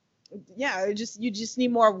course, you just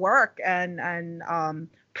need more work and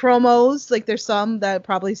promos. Like there's some that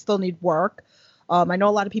probably still need work. I know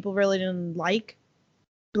a lot of people really didn't like,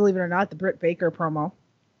 believe it or not, the Britt Baker promo.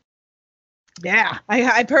 Yeah,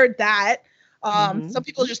 I've heard that. Some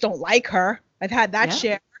people just don't like her. I've had that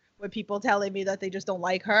share with people telling me that they just don't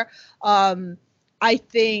like her. I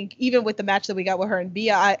think even with the match that we got with her and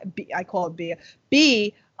Bia, I call it Bia.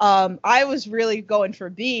 B, I was really going for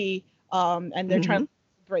B, and they're trying to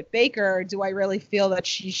Britt Baker. Do I really feel that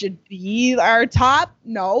she should be our top?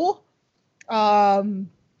 No.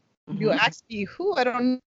 You ask me who? I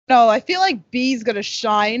don't know. I feel like B's gonna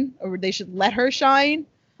shine, or they should let her shine.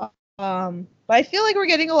 But I feel like we're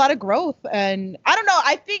getting a lot of growth, and I don't know.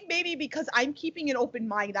 I think maybe because I'm keeping an open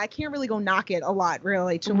mind, I can't really go knock it a lot,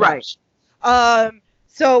 really, too much.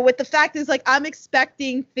 So with the fact is, like, I'm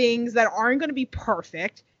expecting things that aren't going to be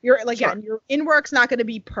perfect. Your in-work's not going to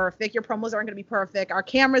be perfect. Your promos aren't going to be perfect. Our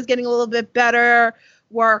camera's getting a little bit better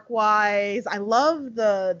work-wise. I love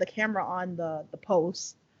the camera on the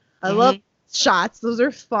post. I love shots. Those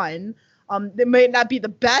are fun. They may not be the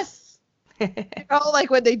best, like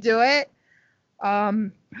when they do it. I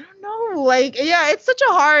don't know. Like, yeah, it's such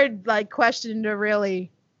a hard question to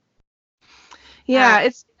really. Yeah,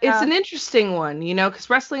 it's an interesting one, because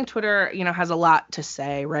wrestling Twitter, has a lot to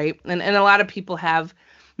say, right? And a lot of people have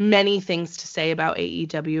many things to say about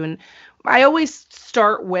AEW. And I always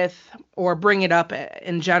start with, or bring it up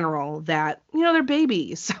in general, that, they're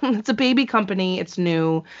babies. It's a baby company. It's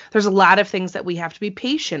new. There's a lot of things that we have to be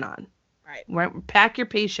patient on. Right? Pack your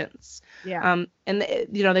patience. Yeah. And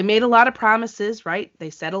they made a lot of promises, right? They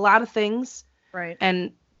said a lot of things. Right.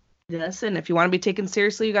 And listen, if you want to be taken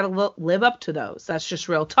seriously, you got to live up to those. That's just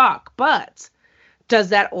real talk. But does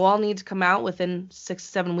that all need to come out within 6 to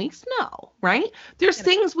 7 weeks? No, right? There's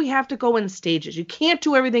things we have to go in stages. You can't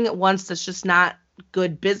do everything at once. That's just not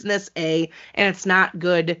good business, and it's not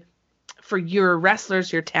good for your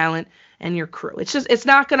wrestlers, your talent, and your crew. It's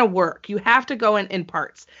not going to work. You have to go in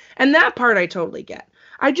parts. And that part I totally get.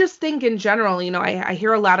 I just think in general, I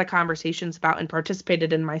hear a lot of conversations about, and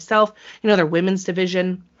participated in myself, their women's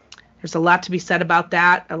division. There's a lot to be said about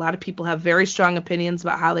that. A lot of people have very strong opinions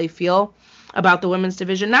about how they feel about the women's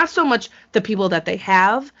division. Not so much the people that they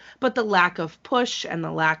have, but the lack of push and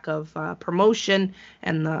the lack of promotion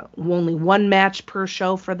and the only one match per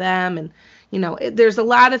show for them. And, there's a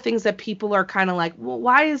lot of things that people are kind of like, well,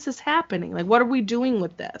 why is this happening? Like, what are we doing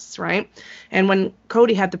with this, right? And when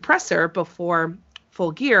Cody had the presser before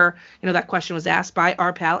Full Gear, that question was asked by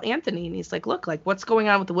our pal Anthony, and he's like, look, like, what's going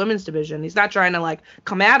on with the women's division? He's not trying to like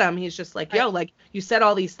come at him. He's just like, yo, like, you said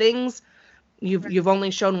all these things. You've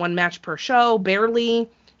only shown one match per show, barely.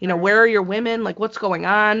 Where are your women? Like, what's going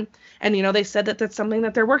on? And, they said that that's something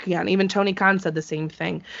that they're working on. Even Tony Khan said the same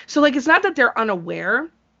thing. So, like, it's not that they're unaware.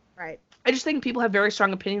 Right. I just think people have very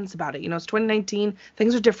strong opinions about it. It's 2019.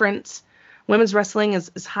 Things are different. Women's wrestling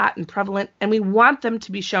is hot and prevalent, and we want them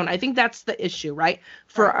to be shown. I think that's the issue, right?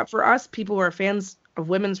 For us, people who are fans of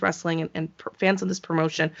women's wrestling and fans of this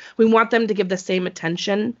promotion, we want them to give the same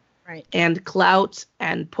attention and clout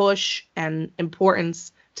and push and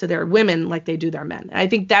importance to their women like they do their men. And I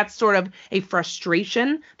think that's sort of a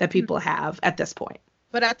frustration that people have at this point.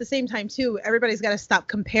 But at the same time, too, everybody's got to stop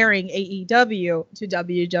comparing AEW to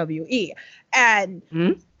WWE. And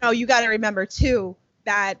you got to remember, too,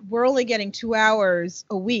 that we're only getting 2 hours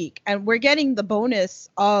a week, and we're getting the bonus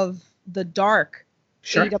of the Dark,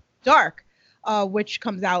 AEW Dark, which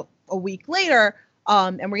comes out a week later,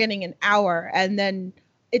 and we're getting an hour. And then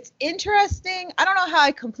it's interesting. I don't know how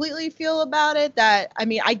I completely feel about it.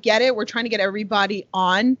 I get it. We're trying to get everybody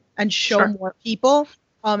on and show more people.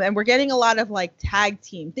 And we're getting a lot of like tag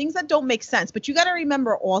team things that don't make sense. But you got to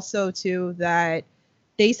remember also too that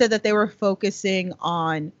they said that they were focusing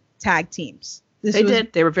on tag teams. They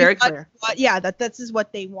did. They were very clear. This is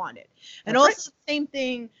what they wanted. And also the same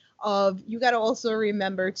thing of you got to also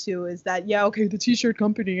remember too is that the t-shirt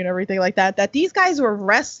company and everything like that these guys were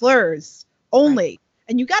wrestlers only. Right.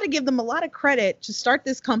 And you got to give them a lot of credit to start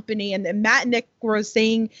this company. And Matt and Nick were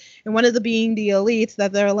saying in one of the Being the Elites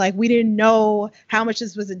that they're like, we didn't know how much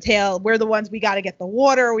this was entailed. We're the ones, we got to get the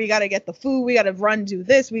water. We got to get the food. We got to do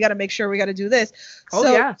this. We got to make sure we got to do this.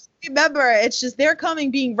 Remember, it's just they're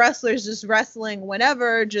coming being wrestlers, just wrestling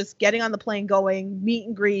whenever, just getting on the plane, going, meet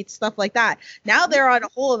and greet, stuff like that. Now they're on a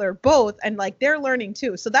whole other boat and like they're learning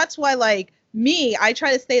too. So that's why like me, I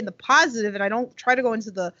try to stay in the positive and I don't try to go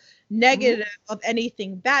into the negative of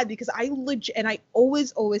anything bad because I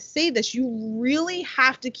always say this, you really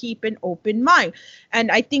have to keep an open mind.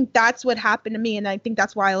 And I think that's what happened to me. And I think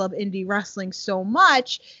that's why I love indie wrestling so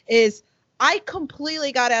much is I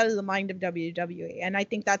completely got out of the mind of WWE. And I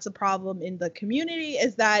think that's a problem in the community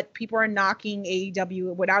is that people are knocking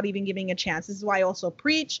AEW without even giving a chance. This is why I also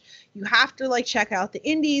preach. You have to like check out the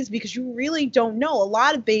indies because you really don't know. A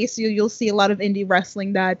lot of you'll see a lot of indie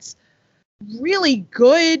wrestling that's really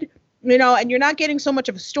good, and you're not getting so much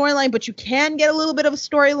of a storyline, but you can get a little bit of a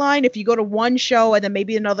storyline if you go to one show and then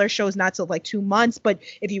maybe another show is not till like 2 months. But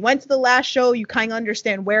if you went to the last show, you kind of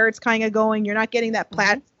understand where it's kind of going. You're not getting that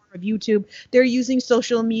platform of YouTube. They're using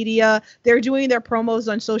social media. They're doing their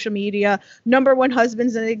promos on social media. Number One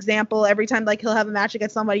Husband's an example. Every time like he'll have a match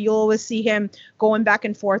against somebody, you'll always see him going back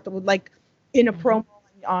and forth with like in a promo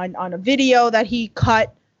on a video that he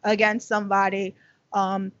cut against somebody.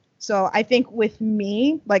 So I think with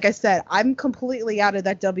me, like I said, I'm completely out of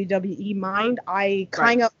that WWE mind. I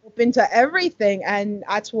kind of open to everything. And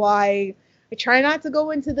that's why I try not to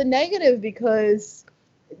go into the negative because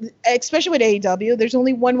especially with AEW, there's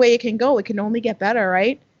only one way it can go. It can only get better,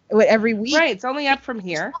 right? With every week. Right. It's only up from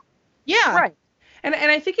here. Yeah. Right. And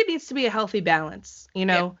I think it needs to be a healthy balance,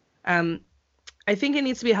 I think it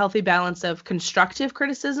needs to be a healthy balance of constructive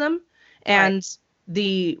criticism and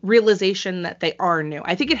the realization that they are new.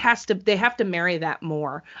 I think they have to marry that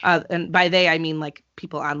more. And by they, I mean like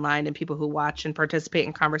people online and people who watch and participate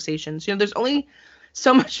in conversations. There's only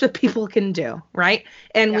so much that people can do, right?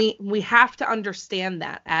 And we have to understand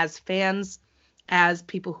that as fans, as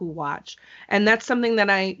people who watch. And that's something that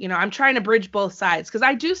I'm trying to bridge both sides because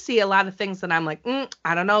I do see a lot of things that I'm like,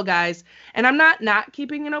 I don't know, guys. And I'm not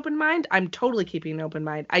keeping an open mind. I'm totally keeping an open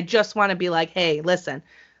mind. I just want to be like, hey, listen,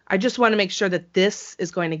 I just want to make sure that this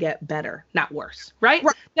is going to get better, not worse, right?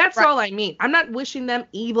 That's all I mean. I'm not wishing them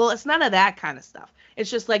evil. It's none of that kind of stuff.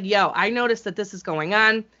 It's just like, I noticed that this is going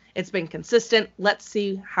on. It's been consistent. Let's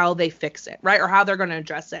see how they fix it, right? Or how they're going to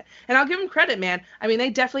address it. And I'll give them credit, man. I mean, they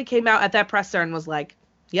definitely came out at that presser and was like,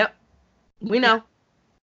 yep, we know.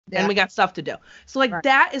 And we got stuff to do. So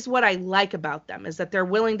that is what I like about them is that they're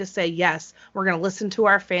willing to say, yes, we're going to listen to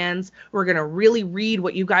our fans. We're going to really read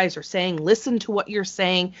what you guys are saying, listen to what you're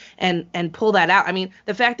saying and pull that out. I mean,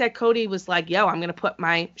 the fact that Cody was like, I'm going to put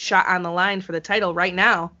my shot on the line for the title right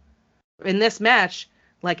now in this match.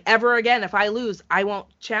 Like ever again, if I lose, I won't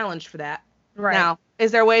challenge for that. Right. Now,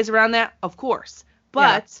 is there ways around that? Of course.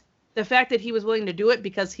 But the fact that he was willing to do it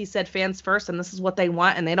because he said fans first and this is what they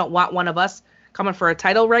want and they don't want one of us coming for a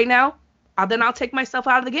title right now, then I'll take myself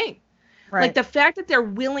out of the game. Right. Like the fact that they're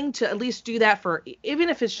willing to at least do that for, even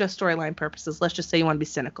if it's just storyline purposes, let's just say you want to be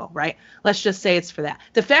cynical, right? Let's just say it's for that.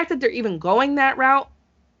 The fact that they're even going that route,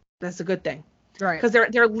 that's a good thing. Right. Because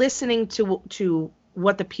they're listening to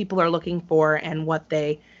what the people are looking for and what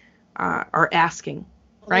they are asking,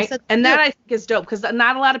 right? And that I think is dope because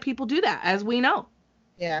not a lot of people do that, as we know.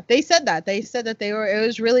 Yeah, they said that. They said that it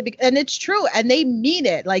was really big, and it's true, and they mean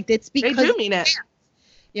it. Like it's because they do mean it.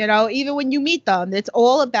 Even when you meet them, it's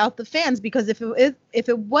all about the fans. Because if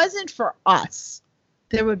it wasn't for us,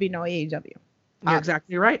 there would be no AEW. You're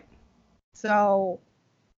exactly right. So,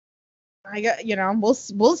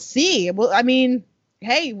 we'll see. Well, I mean,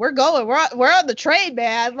 hey, we're going. We're on the train,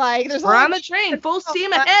 man. Like we're on the train, full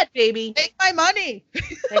steam ahead, baby. Take my money.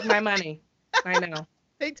 Take my money. I know.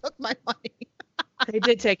 They took my money. They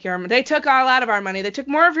did take your money. They took a lot of our money. They took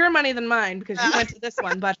more of your money than mine because you went to this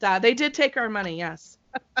one. But they did take our money, yes.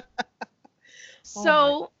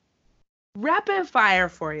 So, rapid fire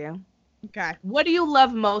for you. Okay. What do you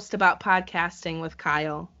love most about podcasting with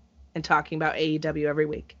Kyle and talking about AEW every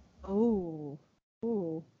week? Ooh.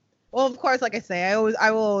 Well, of course, like I say, I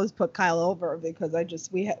will always put Kyle over because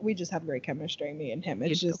we just have great chemistry, me and him.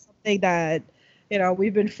 It's just something that,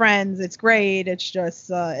 we've been friends. It's great. It's just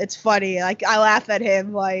it's funny. Like I laugh at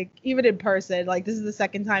him, like even in person. Like this is the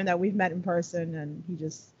second time that we've met in person, and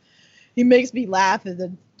he makes me laugh. And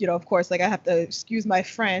then of course, like I have to excuse my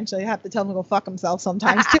French. I have to tell him to go fuck himself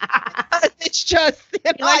sometimes too. It's just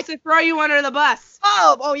he likes to throw you under the bus.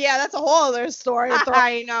 Oh yeah, that's a whole other story.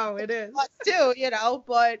 I know it is too,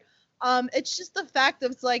 but. It's just the fact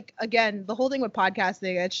of, it's like, again, the whole thing with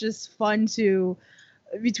podcasting, it's just fun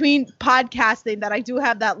between podcasting, that I do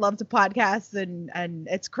have that love to podcast, and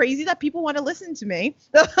it's crazy that people want to listen to me.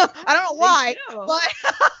 I don't know why, but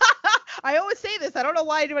I always say this. I don't know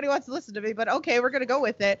why anybody wants to listen to me, but okay, we're going to go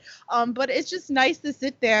with it. But it's just nice to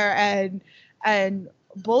sit there and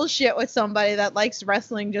bullshit with somebody that likes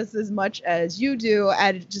wrestling just as much as you do,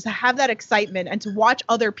 and just have that excitement, and to watch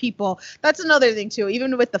other people. That's another thing too,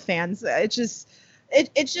 even with the fans. It's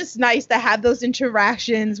just nice to have those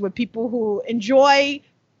interactions with people who enjoy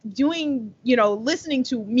doing, listening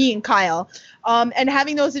to me and Kyle, and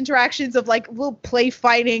having those interactions of like we'll play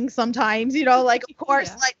fighting sometimes, like of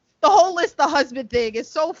course like the whole list the husband thing is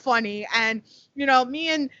so funny, and me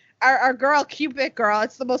and our girl, Cupid girl,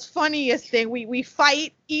 it's the most funniest thing. We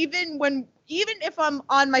fight even if I'm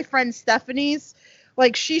on my friend Stephanie's,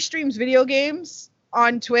 like she streams video games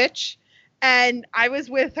on Twitch, and I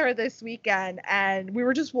was with her this weekend, and we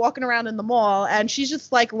were just walking around in the mall, and she's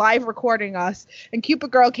just like live recording us, and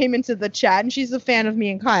Cupid girl came into the chat, and she's a fan of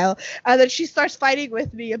me and Kyle, and then she starts fighting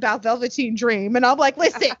with me about Velveteen Dream, and I'm like,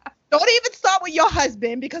 listen, don't even start with your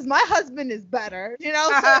husband, because my husband is better,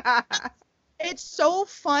 so it's so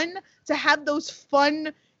fun to have those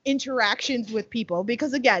fun interactions with people,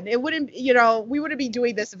 because again, it wouldn't, we wouldn't be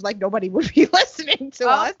doing this if like nobody would be listening to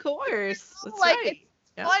us. Of course. That's like right.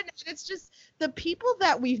 It's fun. And it's just the people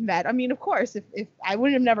that we've met. I mean, of course, if I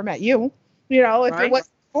wouldn't have never met you, if it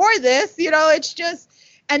was for this, it's just,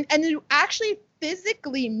 and you actually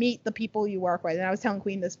physically meet the people you work with. And I was telling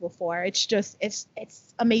Queen this before. It's just, it's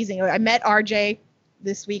amazing. I met RJ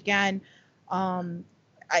this weekend.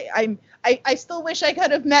 I still wish I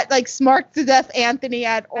could have met like Smart to Death Anthony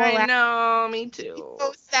at all. I know, me too.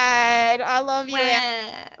 So sad. I love you.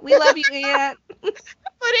 We love you, Aunt.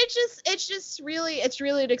 But it's really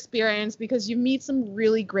an experience, because you meet some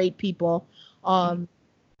really great people, and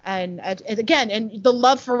again, and the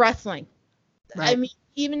love for wrestling. Right. I mean,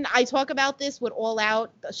 even I talk about this with All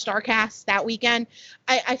Out, the Starcast that weekend.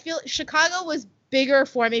 I feel Chicago was bigger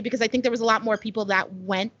for me because I think there was a lot more people that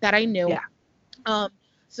went that I knew. Yeah.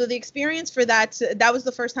 So the experience for that was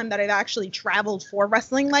the first time that I've actually traveled for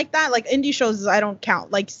wrestling like that. Like indie shows, I don't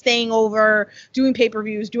count. Like staying over, doing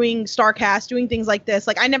pay-per-views, doing Starcast, doing things like this.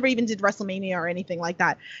 Like I never even did WrestleMania or anything like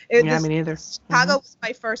that. Me neither. Chicago was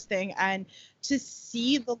my first thing, and to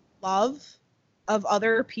see the love of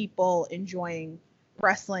other people enjoying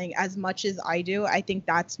wrestling as much as I do, I think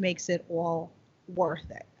that makes it all worth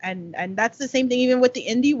it. And that's the same thing even with the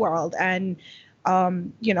indie world. And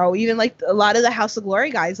even like a lot of the House of Glory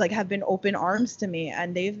guys like have been open arms to me,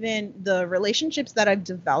 and the relationships that I've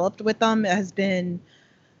developed with them has been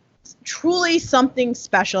truly something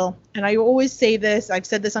special. And I always say this, I've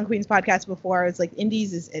said this on Queen's podcast before, it's like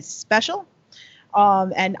indies is special.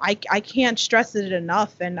 And I can't stress it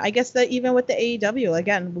enough. And I guess that even with the AEW,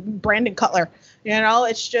 again, Brandon Cutler,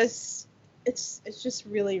 it's just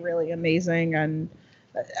really, really amazing. And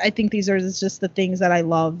I think these are just the things that I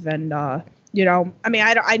love. And, I mean,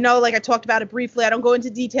 I know, like I talked about it briefly, I don't go into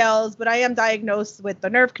details, but I am diagnosed with the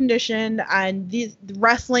nerve condition, and the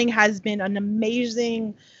wrestling has been an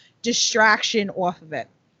amazing distraction off of it.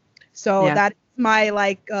 So that's my,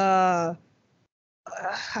 like, I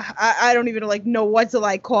don't even like know what to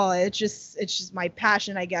like call it. It's just my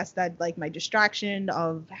passion, I guess, that like my distraction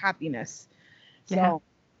of happiness. So yeah.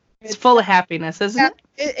 It's full of happiness, isn't it?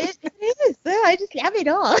 It is. I just love it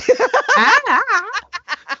all.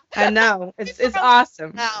 I know. It's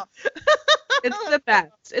awesome. It's the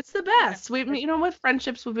best. It's the best. What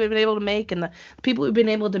friendships we've been able to make, and the people we've been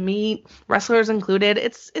able to meet, wrestlers included.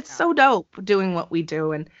 It's so dope doing what we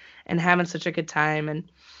do and having such a good time.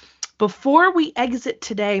 And before we exit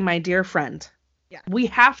today, my dear friend, we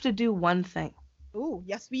have to do one thing. Ooh,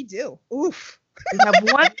 yes, we do. Oof. We have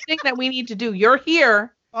one thing that we need to do. You're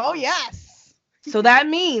here. Oh, yes. So that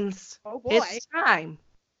means it's time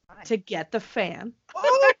to get the fan.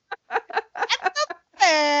 Ooh, get the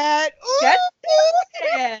fan. Ooh. Get the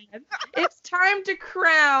fan. It's time to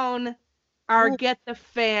crown our Get the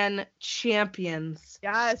Fan champions.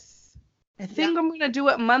 Yes. I think I'm going to do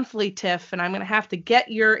it monthly, Tiff, and I'm going to have to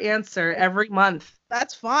get your answer every month.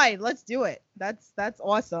 That's fine. Let's do it. That's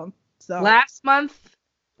awesome. So Last month,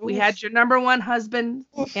 we oof, had your number one husband,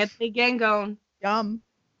 oof, Anthony Gangone, yum.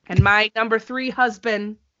 and my number 3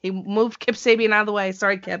 husband. He moved Kip Sabian out of the way.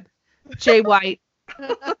 Sorry, Kip. Jay White.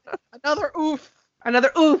 Another oof.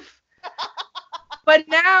 Another oof. But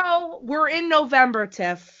now we're in November,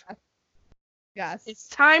 Tiff. Yes. It's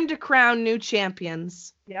time to crown new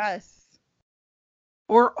champions. Yes.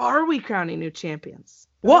 Or are we crowning new champions?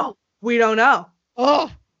 Whoa, we don't know.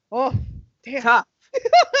 Oh, damn. Tough.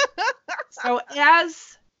 So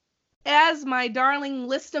as my darling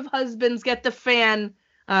list of husbands get the fan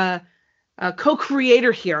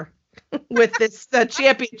co-creator here with this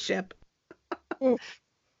championship,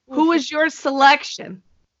 who is your selection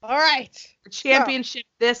All right. for championship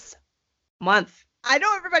this month? I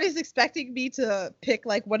know everybody's expecting me to pick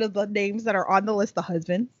like one of the names that are on the list of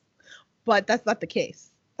husbands, but that's not the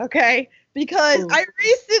case. Okay? Because Ooh. I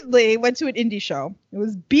recently went to an indie show. It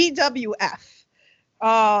was BWF.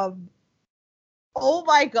 Oh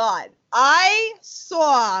my God. I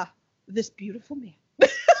saw this beautiful man.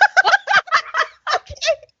 Okay.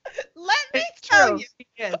 Let me It's tell true. you. He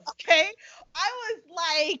is. Okay. I was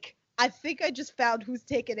like, I think I just found who's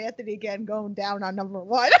taking Anthony again going down on number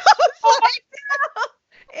 1. I was like,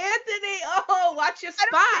 Anthony, watch your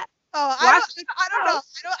spot. I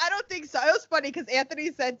don't think so. It was funny because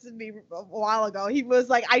Anthony said to me a while ago, he was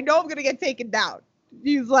like, I know I'm gonna get taken down.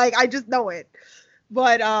 He's like, I just know it.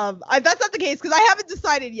 But that's not the case because I haven't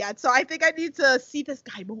decided yet. So I think I need to see this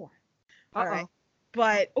guy more. All right.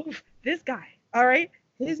 But this guy, all right,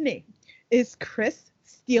 his name is Chris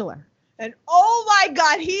Steeler. And oh my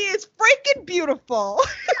God, he is freaking beautiful.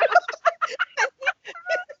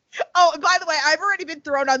 Oh, by the way, I've already been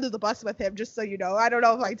thrown under the bus with him, just so you know. I don't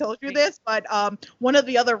know if I told you this, but one of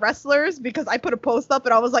the other wrestlers, because I put a post up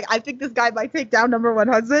and I was like, I think this guy might take down number 1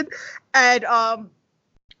 husband. And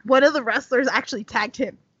one of the wrestlers actually tagged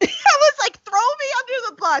him. I was like, throw me under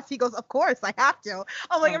the bus. He goes, of course, I have to.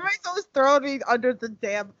 I'm like, everybody's always throwing me under the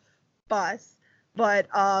damn bus. But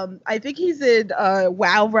I think he's in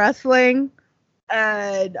WoW Wrestling.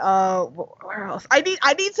 And where else? I need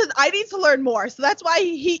to learn more. So that's why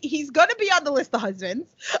he's gonna be on the list of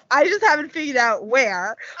husbands. I just haven't figured out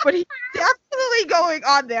where, but he's definitely going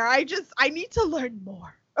on there. I need to learn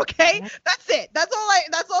more. Okay, that's it. That's all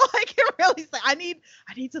I can really say. I need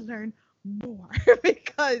to learn more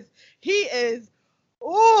because he is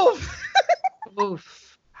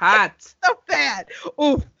Oof. Hot. so bad.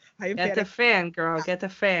 Oof. I am Get the fan, girl. Get the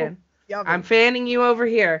fan. Yummy. I'm fanning you over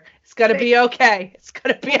here. It's going to be okay. It's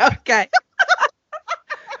going to be okay.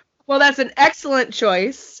 Well, that's an excellent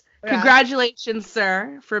choice. Yeah. Congratulations,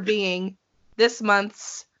 sir, for being this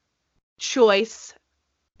month's choice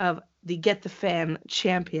of the Get the Fan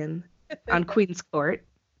champion on Queen's Court.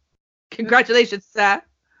 Congratulations, sir.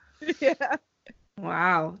 Yeah.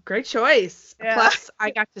 Wow. Great choice. Yeah. Plus,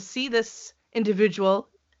 I got to see this individual.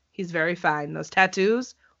 He's very fine. Those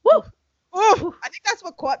tattoos. Woo! Oh, I think that's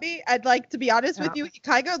what caught me. And like, to be honest with you, he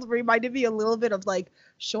kind of reminded me a little bit of like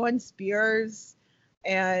Sean Spears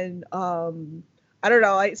and I don't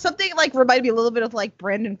know, something like reminded me a little bit of like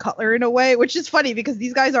Brandon Cutler in a way, which is funny because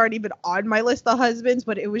these guys aren't even on my list of husbands,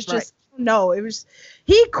 but it was just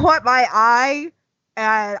he caught my eye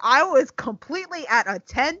and I was completely at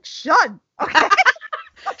attention. Okay.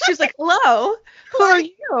 She's like, hello, who are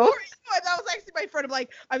you? And that was actually my friend. I'm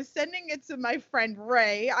like, I'm sending it to my friend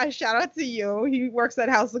Ray. I shout out to you. He works at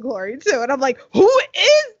House of Glory too. And I'm like, who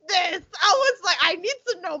is this? I was like, I need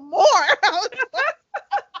to know more. I was like,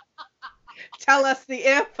 Tell us the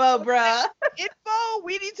info, bruh.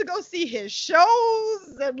 we need to go see his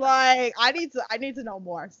shows and like I need to know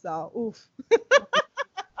more. So oof.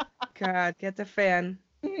 God, get the fan.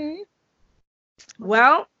 Mhm.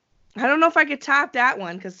 Well, I don't know if I could top that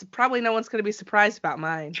one because probably no one's going to be surprised about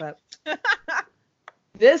mine. But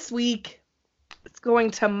this week, it's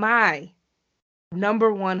going to my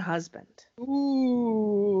number 1 husband.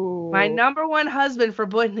 Ooh. My number 1 husband for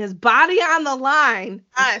putting his body on the line.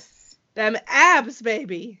 Yes. Them abs,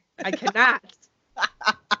 baby. I cannot.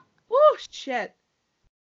 Woo, shit.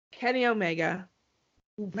 Kenny Omega.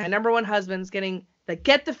 My number 1 husband's getting the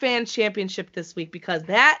Get the Fan championship this week because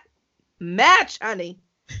that match, honey,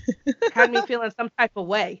 had me feeling some type of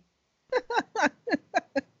way.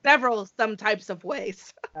 Some types of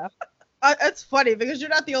ways. It's funny because you're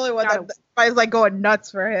not the only one that is like going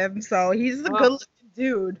nuts for him. So he's a good looking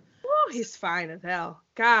dude. Woo, he's fine as hell.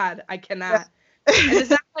 God, I cannot. And it's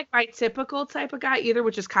not like my typical type of guy either,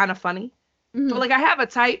 which is kind of funny. Mhm. But like I have a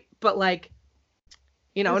type, but like,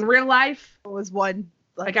 you know, in real life, It was one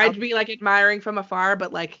like I'd be like admiring from afar,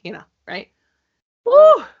 but like, you know, right?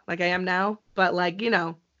 Woo, like I am now. But like, you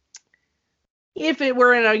know, if it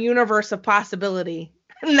were in a universe of possibility,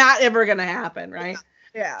 not ever gonna happen, right?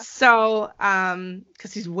 Yeah. So,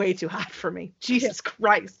 because he's way too hot for me. Jesus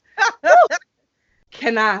Christ.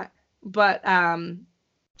 Cannot. But,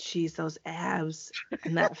 geez, those abs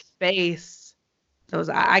and that face.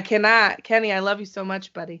 I cannot. Kenny, I love you so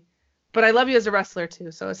much, buddy. But I love you as a wrestler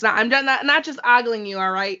too. So it's not. I'm not just ogling you.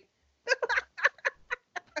 All right.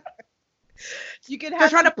 You could They're have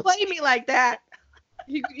trying to play me like that.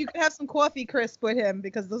 you could have some coffee crisp with him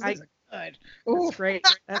because those things are good. That's great.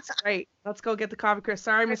 That's great. Let's go get the coffee, Chris.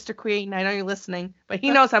 Sorry, Mr. Queen. I know you're listening, but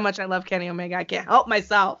he knows how much I love Kenny Omega. I can't help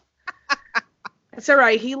myself. It's all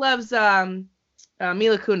right. He loves Mila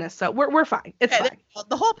Kunis, so we're fine. It's fine.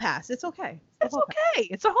 The whole pass. It's okay. It's okay.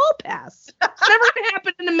 It's a whole pass. It's never gonna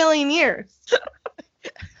happen in a million years.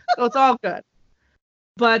 So it's all good.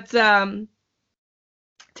 But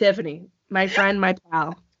Tiffany, my friend, my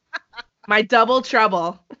pal, my double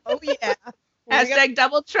trouble. Oh yeah. Hashtag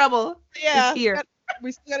double trouble. Yeah. Is here.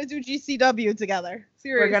 We still gotta do GCW together.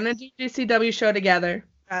 Seriously. We're gonna do GCW show together.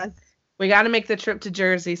 Yes. We gotta make the trip to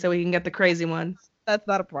Jersey so we can get the crazy one. That's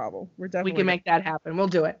not a problem. We're definitely We can make that happen. We'll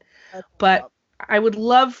do it. That's But I would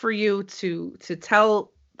love for you to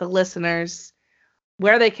tell the listeners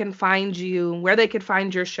where they can find you, where they could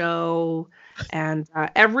find your show, and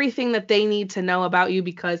everything that they need to know about you,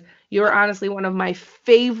 because you're honestly one of my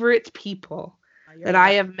favorite people that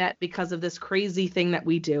I have met because of this crazy thing that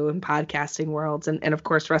we do in podcasting worlds and of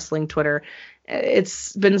course wrestling Twitter.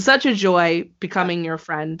 It's been such a joy becoming your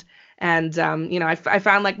friend. And I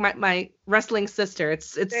found like my wrestling sister.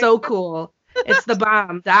 It's so cool. It's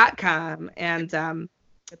thebomb.com. And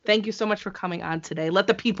thank you so much for coming on today. Let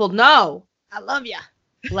the people know. I love ya.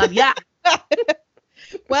 Love ya.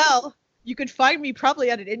 Well, you could find me probably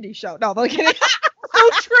at an indie show. No, I'm kidding. So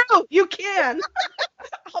true. You can.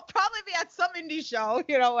 I'll probably be at some indie show,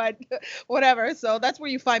 whatever. So that's where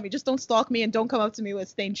you find me. Just don't stalk me and don't come up to me with a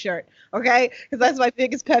stained shirt, okay? Because that's my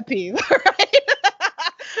biggest pet peeve, right?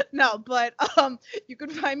 No, but you can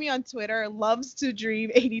find me on Twitter, loves to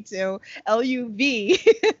dream 82, LUV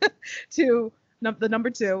to the number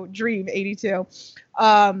 2, dream 82.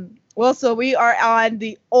 Well, so we are on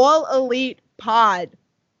the All Elite Pod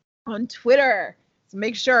on Twitter. So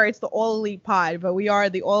make sure it's the All Elite Pod, but we are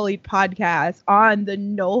the All Elite Podcast on the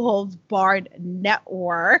No Holds Barred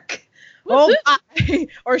Network. Oh,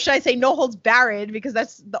 or should I say No Holds Barred, because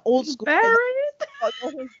that's the old school. Barred? No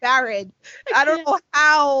Holds Barred. I don't know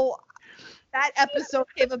how that episode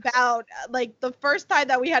came about. Like the first time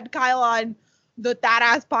that we had Kyle on the That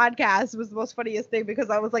Ass podcast was the most funniest thing, because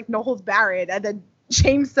I was like No Holds Barred, and then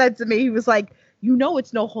James said to me, he was like,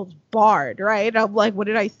 it's No Holds Barred, right? And I'm like, what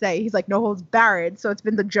did I say? He's like, No Holds Barred. So it's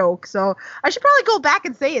been the joke. So I should probably go back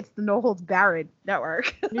and say it's the No Holds Barred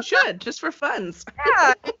Network. You should, just for funs.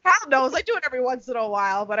 Yeah, Kyle knows. I do it every once in a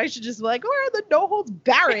while, but I should just be like, we're the No Holds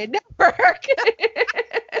Barred Network.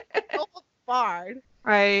 No Holds Barred.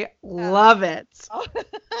 I love it.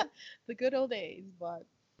 The good old days, but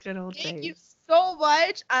Good old thank days. you so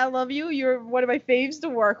much. I love you. You're one of my faves to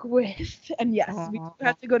work with. And yes, we do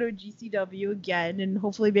have to go to a GCW again, and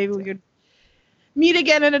hopefully maybe we could meet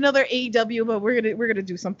again at another AEW, but we're gonna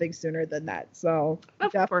do something sooner than that. So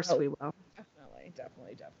Of course we will.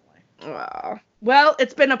 Definitely. Well,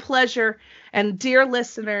 it's been a pleasure. And dear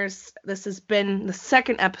listeners, this has been the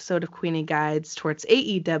second episode of Queenie Guides towards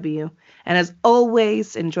AEW. And as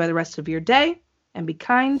always, enjoy the rest of your day and be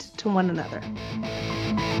kind to one another.